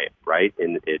diet, right?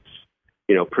 And it's,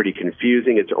 pretty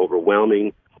confusing. It's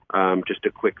overwhelming. Just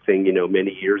a quick thing,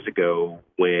 many years ago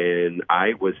when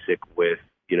I was sick with,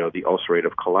 the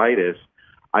ulcerative colitis,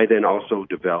 I then also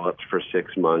developed for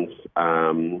 6 months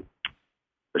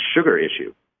a sugar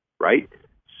issue, right?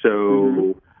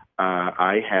 So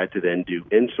I had to then do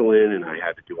insulin, and I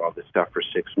had to do all this stuff for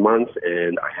 6 months,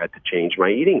 and I had to change my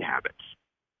eating habits.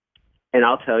 And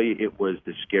I'll tell you, it was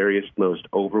the scariest, most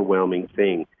overwhelming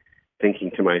thing,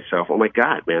 thinking to myself, oh, my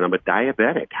God, man, I'm a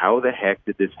diabetic. How the heck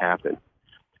did this happen?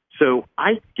 So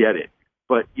I get it.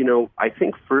 But, I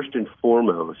think first and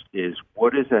foremost is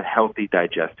what is a healthy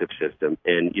digestive system?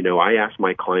 And, I ask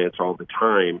my clients all the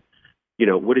time,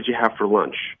 what did you have for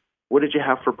lunch? What did you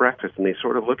have for breakfast? And they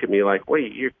sort of look at me like,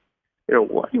 wait,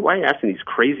 why are you asking these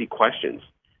crazy questions?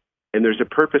 And there's a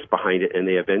purpose behind it, and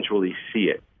they eventually see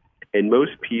it. And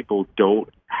most people don't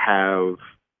have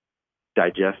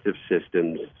digestive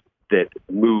systems that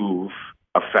move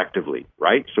effectively,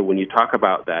 right? So when you talk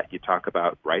about that, you talk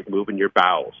about, right, moving your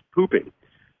bowels, pooping.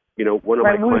 One of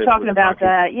my we were talking about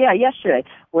that, yesterday,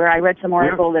 where I read some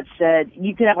article that said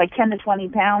you could have like 10 to 20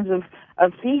 pounds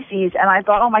of feces, and I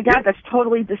thought, oh my God, that's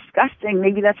totally disgusting.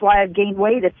 Maybe that's why I've gained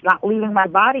weight. It's not leaving my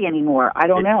body anymore. I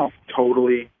don't know.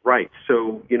 Totally right.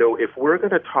 So, if we're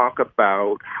going to talk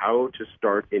about how to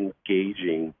start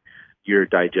engaging your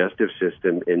digestive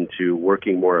system into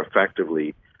working more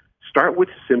effectively, start with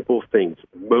simple things.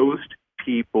 Most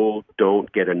people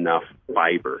don't get enough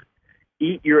fiber.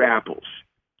 Eat your apples.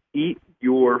 Eat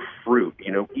your fruit,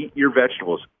 eat your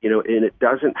vegetables, and it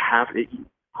doesn't have,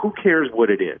 who cares what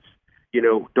it is?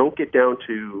 Don't get down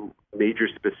to major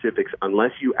specifics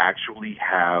unless you actually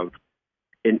have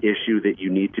an issue that you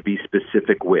need to be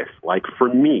specific with. Like for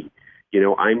me,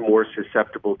 I'm more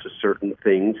susceptible to certain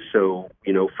things. So,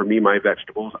 for me, my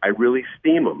vegetables, I really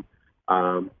steam them.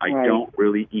 I don't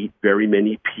really eat very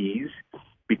many peas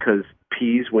because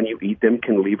peas, when you eat them,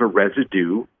 can leave a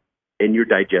residue in your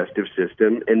digestive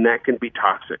system, and that can be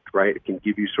toxic, right? It can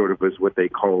give you sort of as what they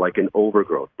call like an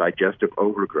overgrowth, digestive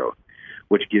overgrowth,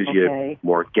 which gives you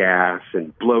more gas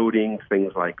and bloating,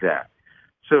 things like that.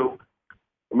 So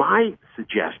my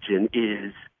suggestion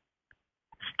is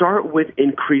start with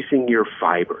increasing your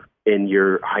fiber and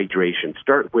your hydration.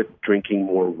 Start with drinking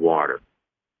more water.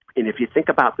 And if you think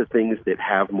about the things that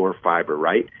have more fiber,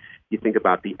 right? You think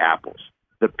about the apples,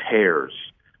 the pears,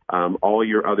 all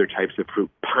your other types of fruit,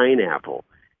 pineapple,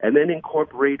 and then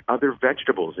incorporate other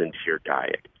vegetables into your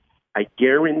diet. I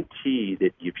guarantee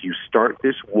that if you start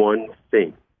this one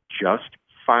thing, just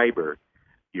fiber,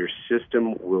 your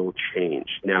system will change.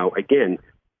 Now, again,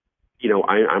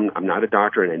 I'm not a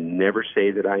doctor, and I never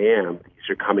say that I am. These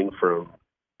are coming from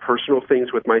personal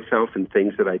things with myself and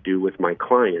things that I do with my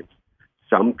clients.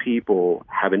 Some people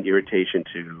have an irritation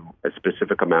to a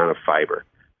specific amount of fiber.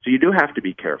 So you do have to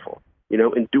be careful.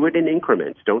 And do it in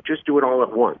increments. Don't just do it all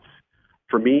at once.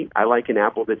 For me, I like an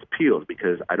apple that's peeled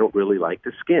because I don't really like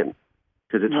the skin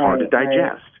because it's hard to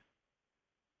digest.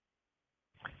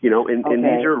 And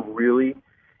these are really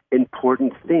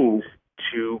important things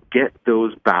to get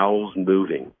those bowels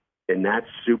moving. And that's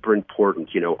super important.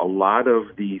 A lot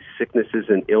of the sicknesses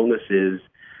and illnesses,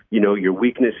 your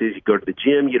weaknesses, you go to the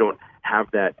gym, you don't have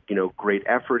that, great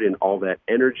effort and all that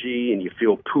energy, and you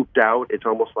feel pooped out. It's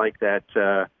almost like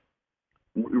that.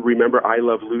 Remember I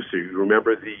Love Lucy.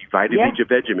 Remember the Vita Vita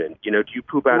Vegemin. Do you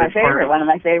poop out at parties? One of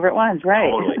my favorite ones,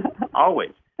 right. Totally.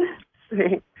 Always.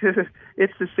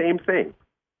 It's the same thing,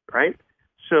 right?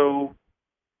 So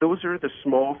those are the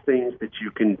small things that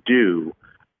you can do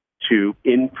to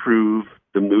improve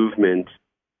the movement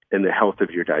and the health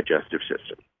of your digestive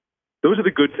system. Those are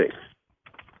the good things.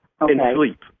 Okay. And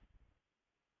sleep,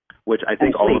 which I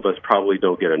think all of us probably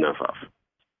don't get enough of.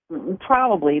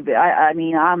 Probably. I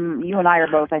mean, you and I are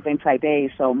both, I think, type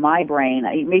A, so my brain,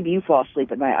 maybe you fall asleep,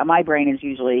 but my brain is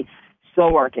usually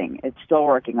still working. It's still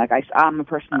working. Like I'm a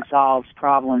person who solves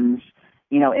problems,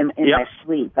 in my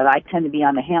sleep, but I tend to be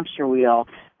on the hamster wheel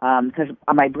because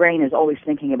my brain is always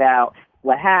thinking about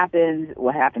what happened,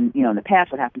 in the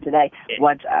past, what happened today,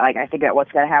 I think about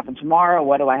what's going to happen tomorrow,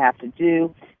 what do I have to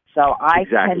do. So I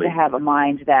tend to have a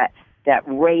mind that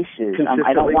races.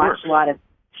 I don't watch a lot of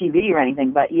TV or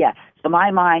anything, but so my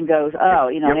mind goes,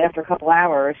 after a couple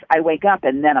hours, I wake up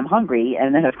and then I'm hungry,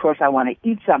 and then of course I want to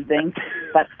eat something,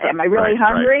 but am I really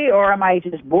hungry or am I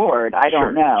just bored? I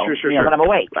don't know. Sure. But I'm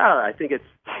awake. Well, I think it's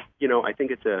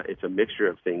a mixture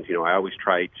of things. I always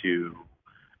try to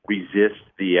resist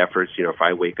the efforts. If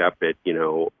I wake up at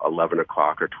 11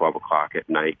 o'clock or 12 o'clock at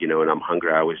night, and I'm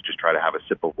hungry, I always just try to have a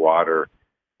sip of water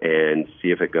and see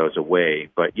if it goes away.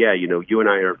 But you and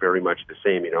I are very much the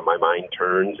same. My mind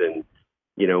turns and,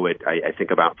 I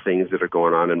think about things that are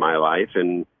going on in my life.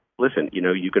 And listen,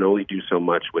 you can only do so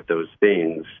much with those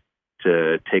things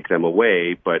to take them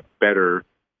away, but better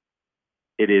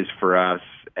it is for us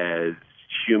as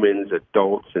humans,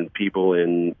 adults, and people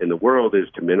in the world is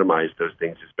to minimize those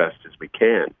things as best as we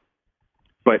can.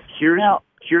 But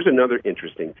here's another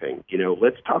interesting thing.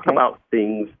 Let's talk about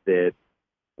things that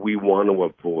we want to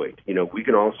avoid. We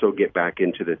can also get back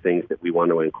into the things that we want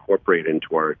to incorporate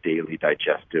into our daily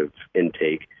digestive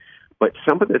intake. But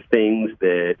some of the things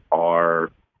that are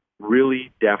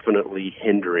really definitely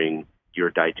hindering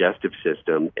your digestive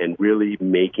system and really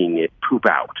making it poop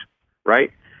out,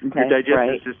 right? Okay, your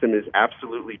digestive system is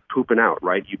absolutely pooping out,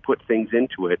 right? You put things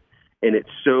into it, and it's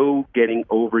so getting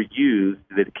overused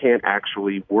that it can't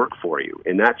actually work for you.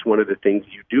 And that's one of the things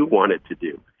you do want it to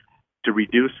do, to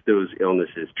reduce those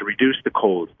illnesses, to reduce the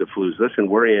colds, the flus. Listen,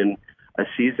 we're in a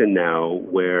season now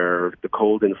where the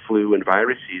cold and flu and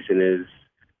virus season is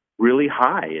really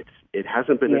high. It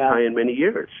hasn't been as high in many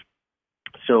years.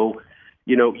 So,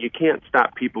 you can't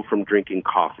stop people from drinking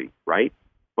coffee, right?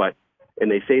 And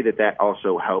they say that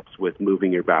also helps with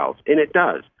moving your bowels, and it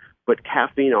does. But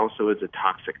caffeine also is a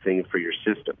toxic thing for your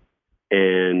system,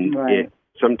 and it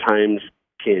sometimes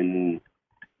can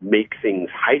make things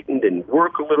heightened and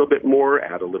work a little bit more,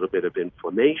 add a little bit of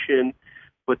inflammation.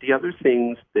 But the other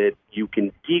things that you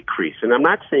can decrease, and I'm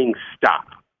not saying stop,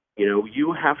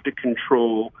 you have to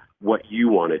control what you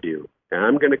want to do. And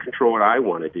I'm going to control what I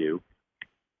want to do,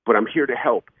 but I'm here to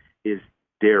help, is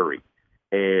dairy.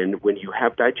 And when you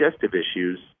have digestive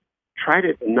issues, try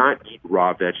to not eat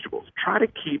raw vegetables. Try to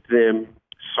keep them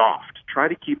soft. Try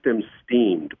to keep them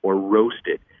steamed or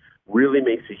roasted. Really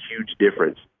makes a huge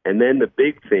difference. And then the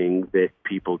big thing that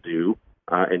people do,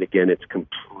 and again, it's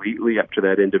completely up to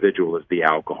that individual, is the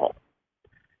alcohol.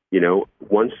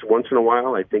 Once in a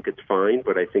while, I think it's fine,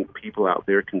 but I think people out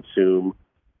there consume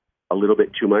a little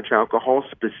bit too much alcohol,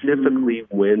 specifically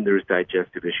when there's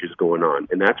digestive issues going on.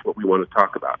 And that's what we want to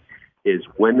talk about, is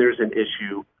when there's an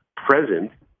issue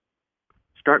present,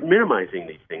 start minimizing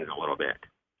these things a little bit.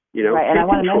 Right, and I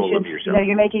want to mention,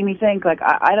 you're making me think,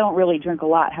 I don't really drink a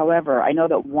lot. However, I know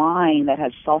that wine that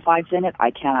has sulfides in it,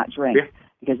 I cannot drink. Yeah.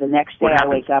 Because the next day I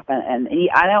wake up and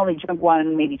I only drink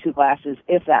one, maybe 2 glasses,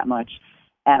 if that much,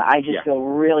 and I just feel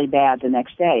really bad the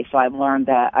next day. So I've learned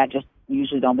that I just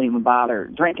usually don't even bother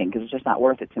drinking because it's just not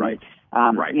worth it to me,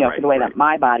 for the way that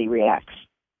my body reacts.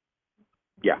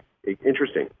 Yeah,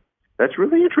 interesting. That's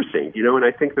really interesting, and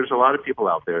I think there's a lot of people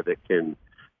out there that can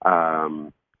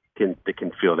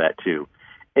feel that too.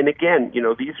 And again,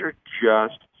 these are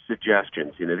just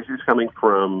suggestions. This is coming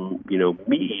from,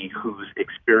 me, who's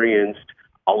experienced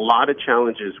a lot of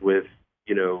challenges with,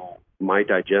 my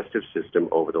digestive system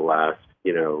over the last,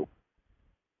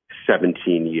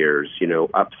 17 years,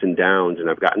 ups and downs. And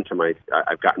I've gotten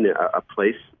a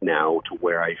place now to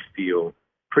where I feel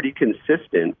pretty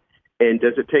consistent. And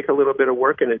does it take a little bit of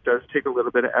work? And it does take a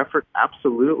little bit of effort.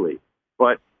 Absolutely.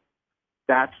 But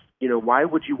that's, why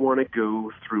would you want to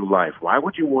go through life? Why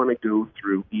would you want to go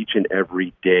through each and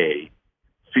every day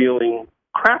feeling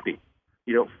crappy,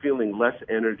 feeling less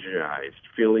energized,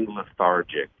 feeling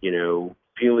lethargic,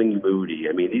 feeling moody?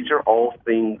 I mean, these are all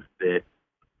things that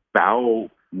bowel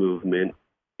movement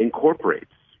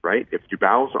incorporates, right? If your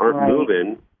bowels aren't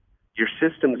moving, your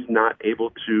system's not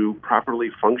able to properly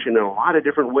function in a lot of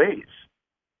different ways.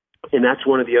 And that's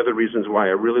one of the other reasons why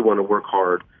I really want to work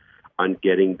hard on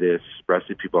getting this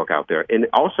recipe book out there. And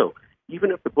also,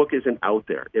 even if the book isn't out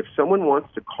there, if someone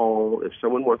wants to call, if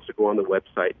someone wants to go on the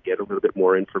website, get a little bit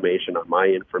more information on my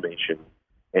information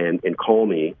and call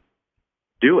me,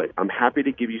 do it. I'm happy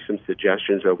to give you some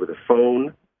suggestions over the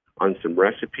phone on some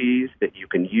recipes that you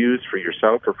can use for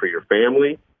yourself or for your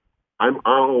family. I'm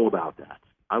all about that.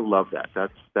 I love that.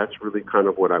 That's really kind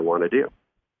of what I want to do.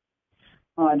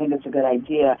 Oh, I think it's a good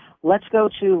idea. Let's go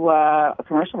to a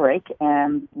commercial break,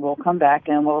 and we'll come back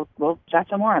and we'll chat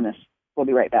some more on this. We'll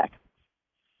be right back.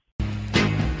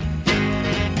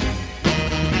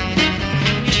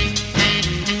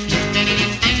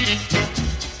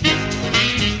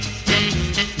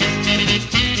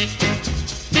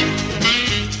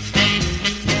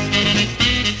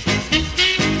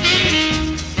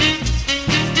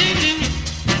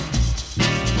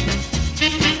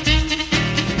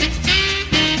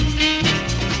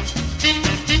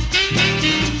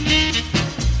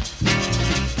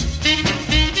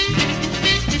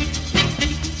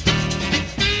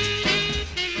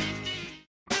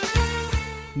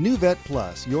 NuVet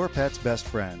Plus, your pet's best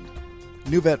friend.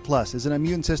 NuVet Plus is an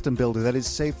immune system builder that is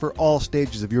safe for all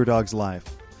stages of your dog's life.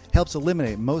 Helps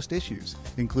eliminate most issues,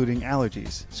 including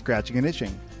allergies, scratching and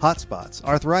itching, hot spots,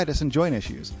 arthritis and joint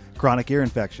issues, chronic ear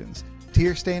infections,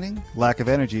 tear staining, lack of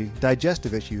energy,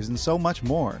 digestive issues, and so much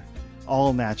more.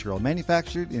 All natural,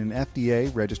 manufactured in an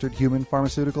FDA-registered human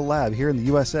pharmaceutical lab here in the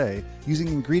USA, using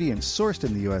ingredients sourced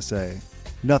in the USA.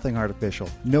 Nothing artificial,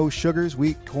 no sugars,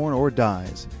 wheat, corn, or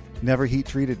dyes. Never heat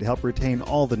treated to help retain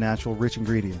all the natural rich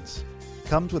ingredients.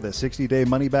 Comes with a 60-day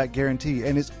money-back guarantee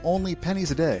and is only pennies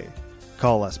a day.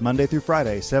 Call us Monday through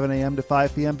Friday, 7 a.m. to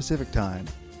 5 p.m. Pacific Time.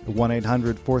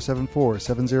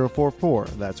 1-800-474-7044.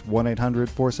 That's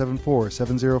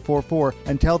 1-800-474-7044.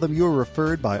 And tell them you were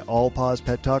referred by All Paws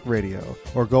Pet Talk Radio.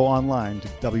 Or go online to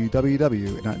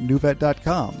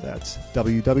www.nuvet.com. That's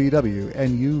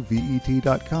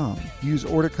www.nuvet.com. Use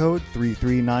order code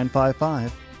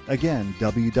 33955. Again,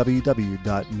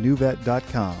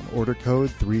 www.newvet.com. Order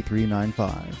code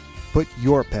 3395. Put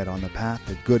your pet on the path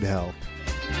to good health.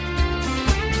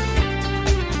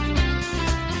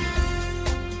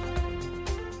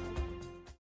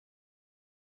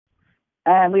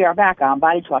 And we are back on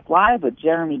Body Talk Live with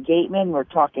Jeremy Gateman. We're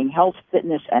talking health,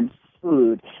 fitness, and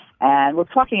food. And we're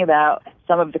talking about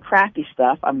some of the crappy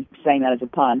stuff. I'm saying that as a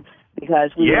pun because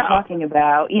we were talking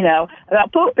about,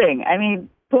 about pooping. I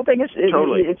mean, pooping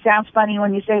Totally. it sounds funny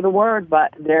when you say the word,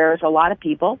 but there's a lot of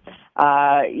people,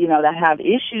 that have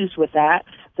issues with that,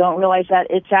 don't realize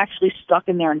that it's actually stuck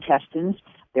in their intestines.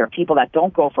 There are people that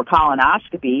don't go for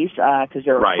colonoscopies because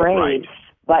they're afraid. Right.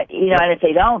 But, and if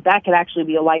they don't, that could actually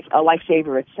be a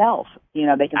lifesaver itself. They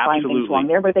can find things wrong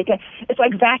there, but it's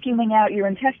like vacuuming out your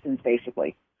intestines,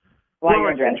 basically. Well,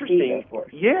 it's interesting.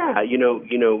 Yeah,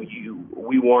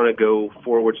 we want to go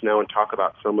forwards now and talk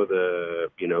about some of the,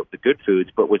 the good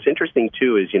foods. But what's interesting,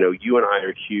 too, is, you and I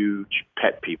are huge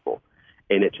pet people.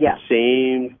 And it's the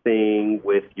same thing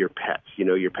with your pets.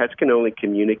 Your pets can only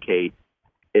communicate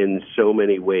in so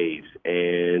many ways.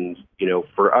 And,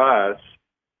 for us,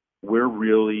 we're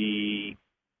really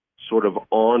sort of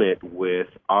on it with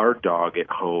our dog at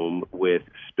home with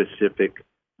specific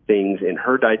things in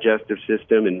her digestive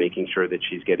system and making sure that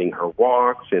she's getting her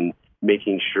walks and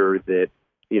making sure that,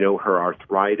 her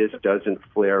arthritis doesn't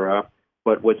flare up.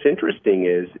 But what's interesting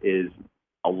is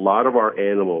a lot of our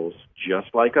animals,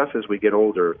 just like us as we get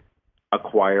older,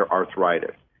 acquire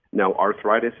arthritis. Now,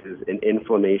 arthritis is an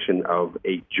inflammation of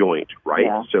a joint, right?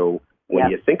 Yeah. So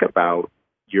when you think about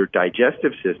your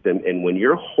digestive system and when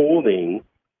you're holding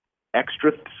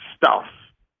extra stuff,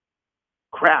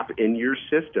 crap in your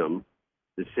system,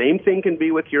 the same thing can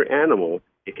be with your animal.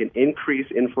 It can increase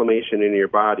inflammation in your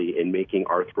body and making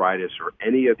arthritis or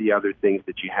any of the other things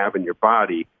that you have in your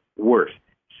body worse.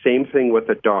 Same thing with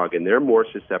a dog, and they're more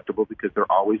susceptible because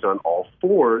they're always on all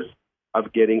fours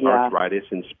of getting arthritis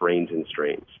and sprains and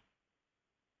strains.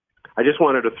 I just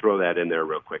wanted to throw that in there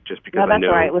real quick, just because I know. No,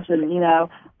 that's right. Listen,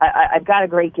 I've got a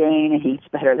Great Dane, and he eats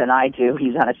better than I do.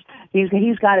 He's got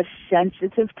a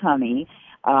sensitive tummy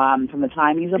from the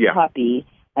time he's a puppy.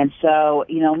 And so,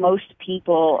 most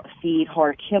people feed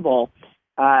hard kibble,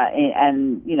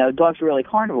 and dogs are really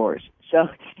carnivores. So,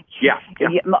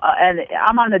 and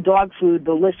I'm on the dog food,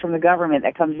 the list from the government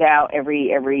that comes out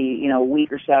every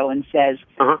week or so and says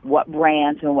what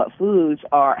brands and what foods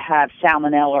have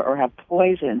salmonella or have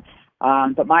poison.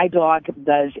 But my dog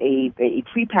does a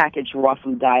prepackaged raw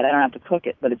food diet. I don't have to cook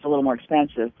it, but it's a little more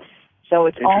expensive. So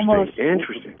it's almost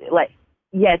it's like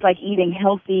eating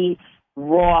healthy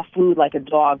raw food like a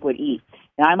dog would eat.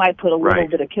 Now, I might put a little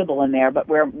bit of kibble in there, but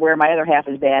where my other half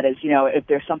is bad is, if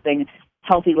there's something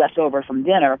healthy left over from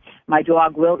dinner, my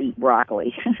dog will eat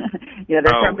broccoli. There's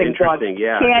something dogs can't eat.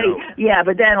 Yeah,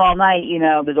 but then all night,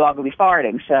 the dog will be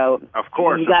farting. So of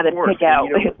course, you got to pick out.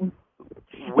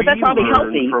 But that's probably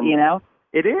healthy,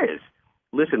 It is.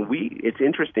 Listen, it's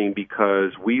interesting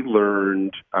because we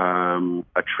learned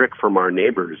a trick from our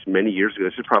neighbors many years ago.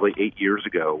 This is probably 8 years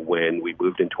ago when we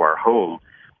moved into our home,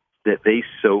 that they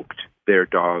soaked their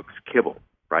dog's kibble,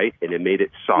 right? And it made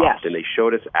it soft. Yes. And they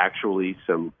showed us actually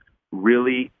some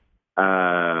really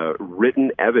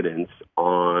written evidence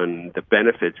on the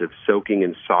benefits of soaking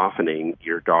and softening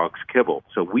your dog's kibble.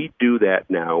 So we do that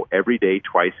now every day,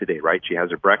 twice a day, right? She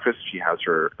has her breakfast, she has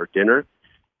her dinner,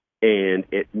 and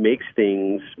it makes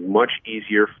things much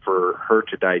easier for her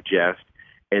to digest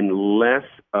and less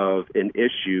of an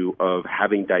issue of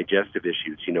having digestive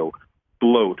issues,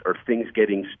 bloat or things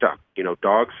getting stuck.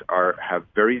 Dogs have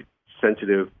very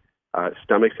sensitive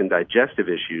stomachs and digestive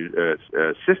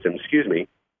systems,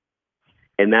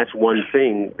 and that's one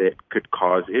thing that could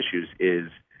cause issues is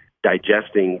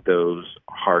digesting those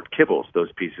hard kibbles,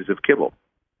 those pieces of kibble.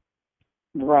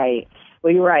 Right.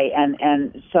 Well, you're right.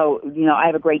 And so, I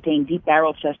have a Great Dane. Deep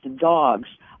barrel-chested dogs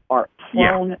are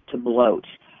prone to bloat.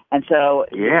 And so,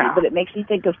 but it makes me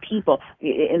think of people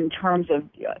in terms of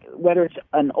whether it's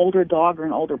an older dog or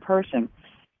an older person.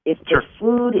 If the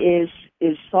food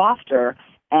is softer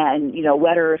and,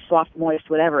 wetter, soft, moist,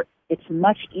 whatever, it's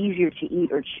much easier to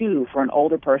eat or chew for an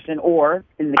older person or,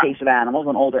 in the case of animals,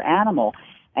 an older animal.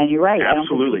 And you're right. Absolutely. I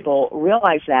don't think people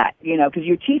realize that, because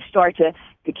your teeth start to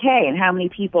decay, and how many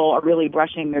people are really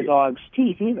brushing their dog's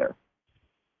teeth either?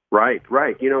 Right.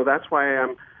 That's why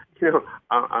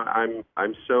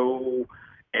I'm so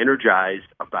energized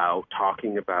about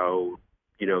talking about,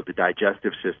 the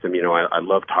digestive system. I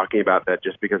love talking about that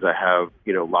just because I have,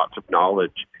 lots of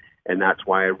knowledge. And that's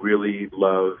why I really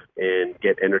love and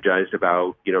get energized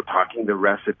about, talking the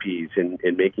recipes and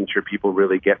making sure people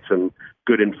really get some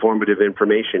good informative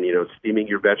information, steaming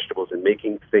your vegetables and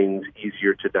making things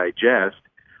easier to digest.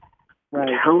 Right.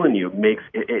 I'm telling you,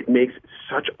 it makes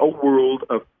such a world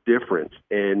of difference.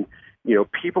 And,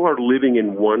 people are living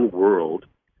in one world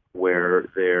where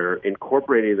they're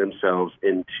incorporating themselves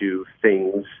into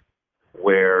things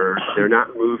where they're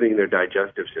not moving their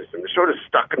digestive system. They're sort of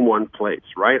stuck in one place,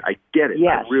 right? I get it.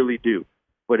 Yes. I really do.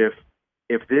 But if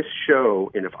this show,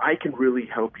 and if I can really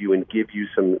help you and give you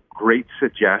some great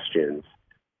suggestions,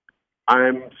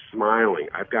 I'm smiling.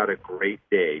 I've got a great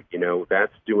day.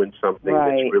 That's doing something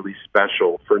that's really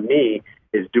special for me,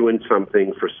 is doing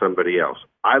something for somebody else.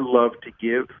 I love to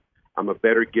give. I'm a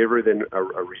better giver than a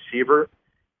receiver.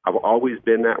 I've always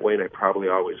been that way, and I probably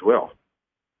always will.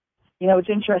 It's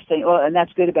interesting. Well, and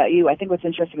that's good about you. I think what's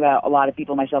interesting about a lot of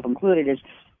people, myself included, is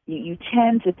you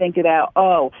tend to think about,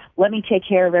 let me take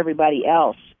care of everybody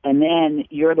else, and then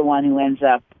you're the one who ends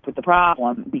up with the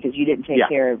problem because you didn't take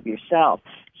care of yourself.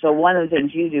 So one of the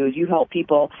things you do is you help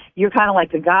people. You're kind of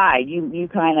like the guide. You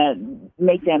kind of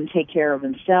make them take care of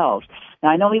themselves. Now,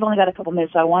 I know we've only got a couple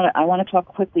minutes. So I want to talk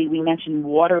quickly. We mentioned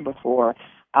water before.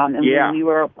 And when we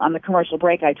were on the commercial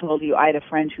break, I told you I had a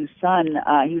friend whose son,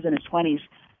 he was in his 20s.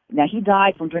 Now, he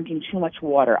died from drinking too much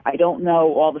water. I don't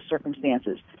know all the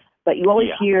circumstances, but you always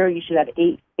hear you should have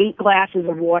eight glasses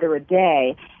of water a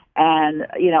day. And,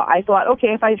 I thought,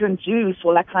 okay, if I drink juice,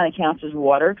 well, that kind of counts as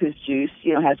water because juice,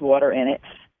 has water in it,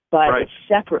 but it's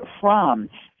separate from.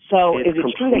 So is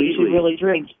it true that you should really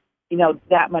drink,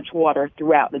 that much water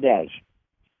throughout the day?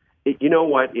 You know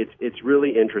what? It's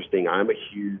really interesting. I'm a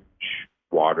huge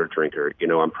water drinker.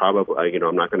 I'm probably,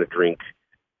 I'm not going to drink,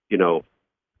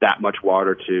 that much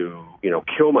water to,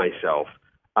 kill myself.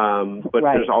 But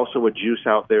there's also a juice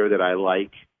out there that I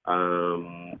like,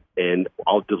 and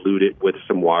I'll dilute it with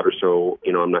some water so,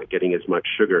 I'm not getting as much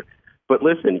sugar. But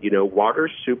listen,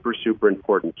 water's super, super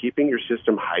important. Keeping your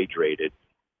system hydrated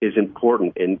is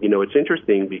important. And, it's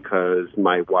interesting because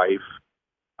my wife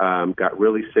got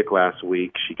really sick last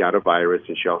week. She got a virus,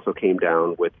 and she also came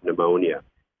down with pneumonia.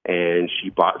 And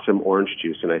she bought some orange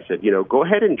juice, and I said, go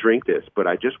ahead and drink this, but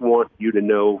I just want you to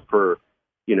know for,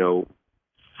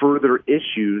 further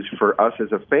issues for us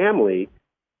as a family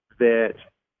that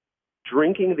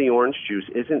drinking the orange juice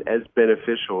isn't as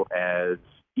beneficial as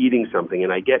eating something.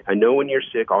 And I know when you're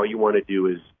sick, all you want to do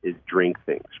is drink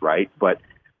things, right? But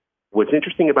what's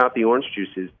interesting about the orange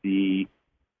juice is the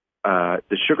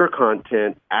sugar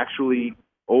content actually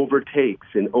overtakes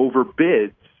and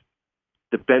overbids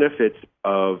the benefits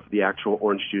of the actual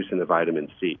orange juice and the vitamin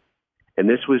C. And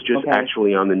this was just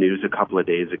actually on the news a couple of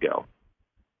days ago.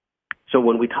 So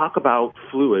when we talk about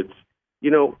fluids,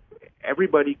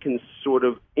 everybody can sort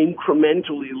of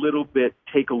incrementally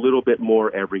take a little bit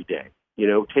more every day.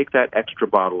 Take that extra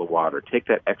bottle of water, take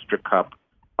that extra cup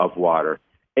of water,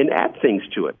 and add things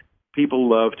to it. People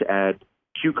love to add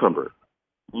cucumber,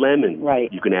 lemon.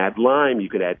 Right. You can add lime. You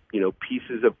can add,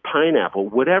 pieces of pineapple,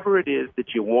 whatever it is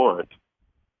that you want.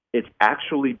 It's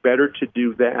actually better to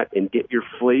do that and get your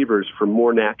flavors from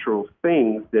more natural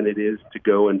things than it is to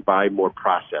go and buy more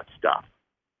processed stuff.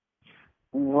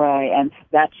 Right, and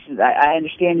I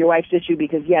understand your wife's issue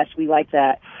because, yes, we like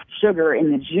that sugar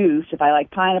in the juice. If I like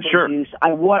pineapple juice,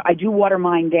 I do water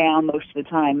mine down most of the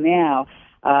time now,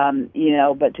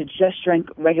 but to just drink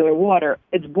regular water,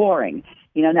 it's boring.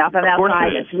 Now if I'm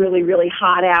outside, it's really, really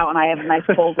hot out, and I have a nice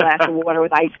cold glass of water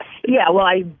with ice. Yeah, well,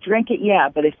 I drink it,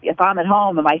 but if I'm at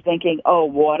home, am I thinking,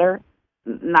 water?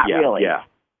 Not really. Yeah.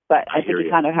 But I think you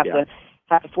kind of have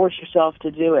to force yourself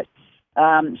to do it.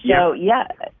 I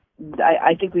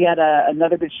think we had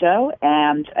another good show,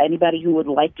 and anybody who would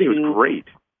like to... It was great.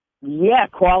 Yeah,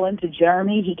 call in to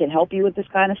Jeremy. He can help you with this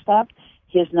kind of stuff.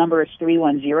 His number is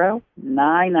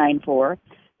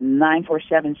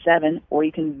 310-994-9477, or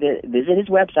you can visit his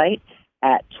website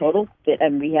at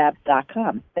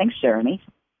totalfitandrehab.com. Thanks, Jeremy.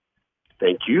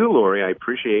 Thank you, Lori. I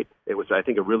appreciate it. It was, I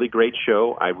think, a really great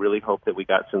show. I really hope that we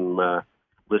got some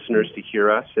listeners to hear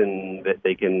us and that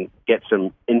they can get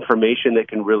some information that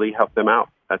can really help them out.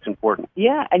 That's important.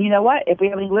 Yeah, and you know what? If we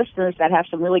have any listeners that have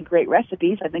some really great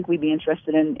recipes, I think we'd be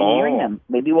interested in hearing them.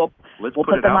 Maybe we'll put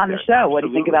them on the show. Absolutely. What do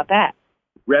you think about that?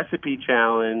 Recipe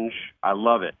challenge. I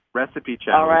love it. Recipe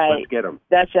challenge. All right. Let's get them.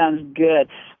 That sounds good.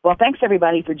 Well, thanks,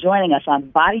 everybody, for joining us on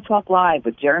Body Talk Live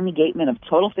with Jeremy Gateman of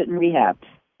Total Fit and Rehab.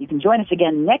 You can join us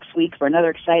again next week for another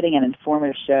exciting and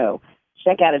informative show.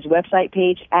 Check out his website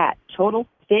page at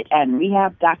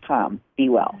totalfitandrehab.com. Be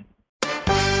well.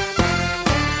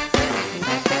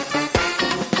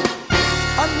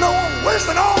 I know I'm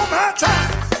wasting all my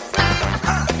time.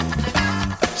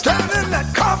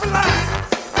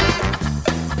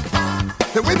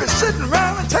 sitting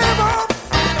around the table,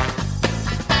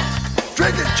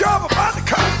 drinking Java by the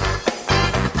cup.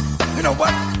 You know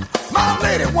what? My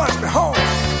lady wants me home,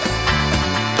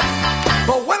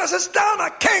 but when I sit down,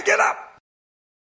 I can't get up.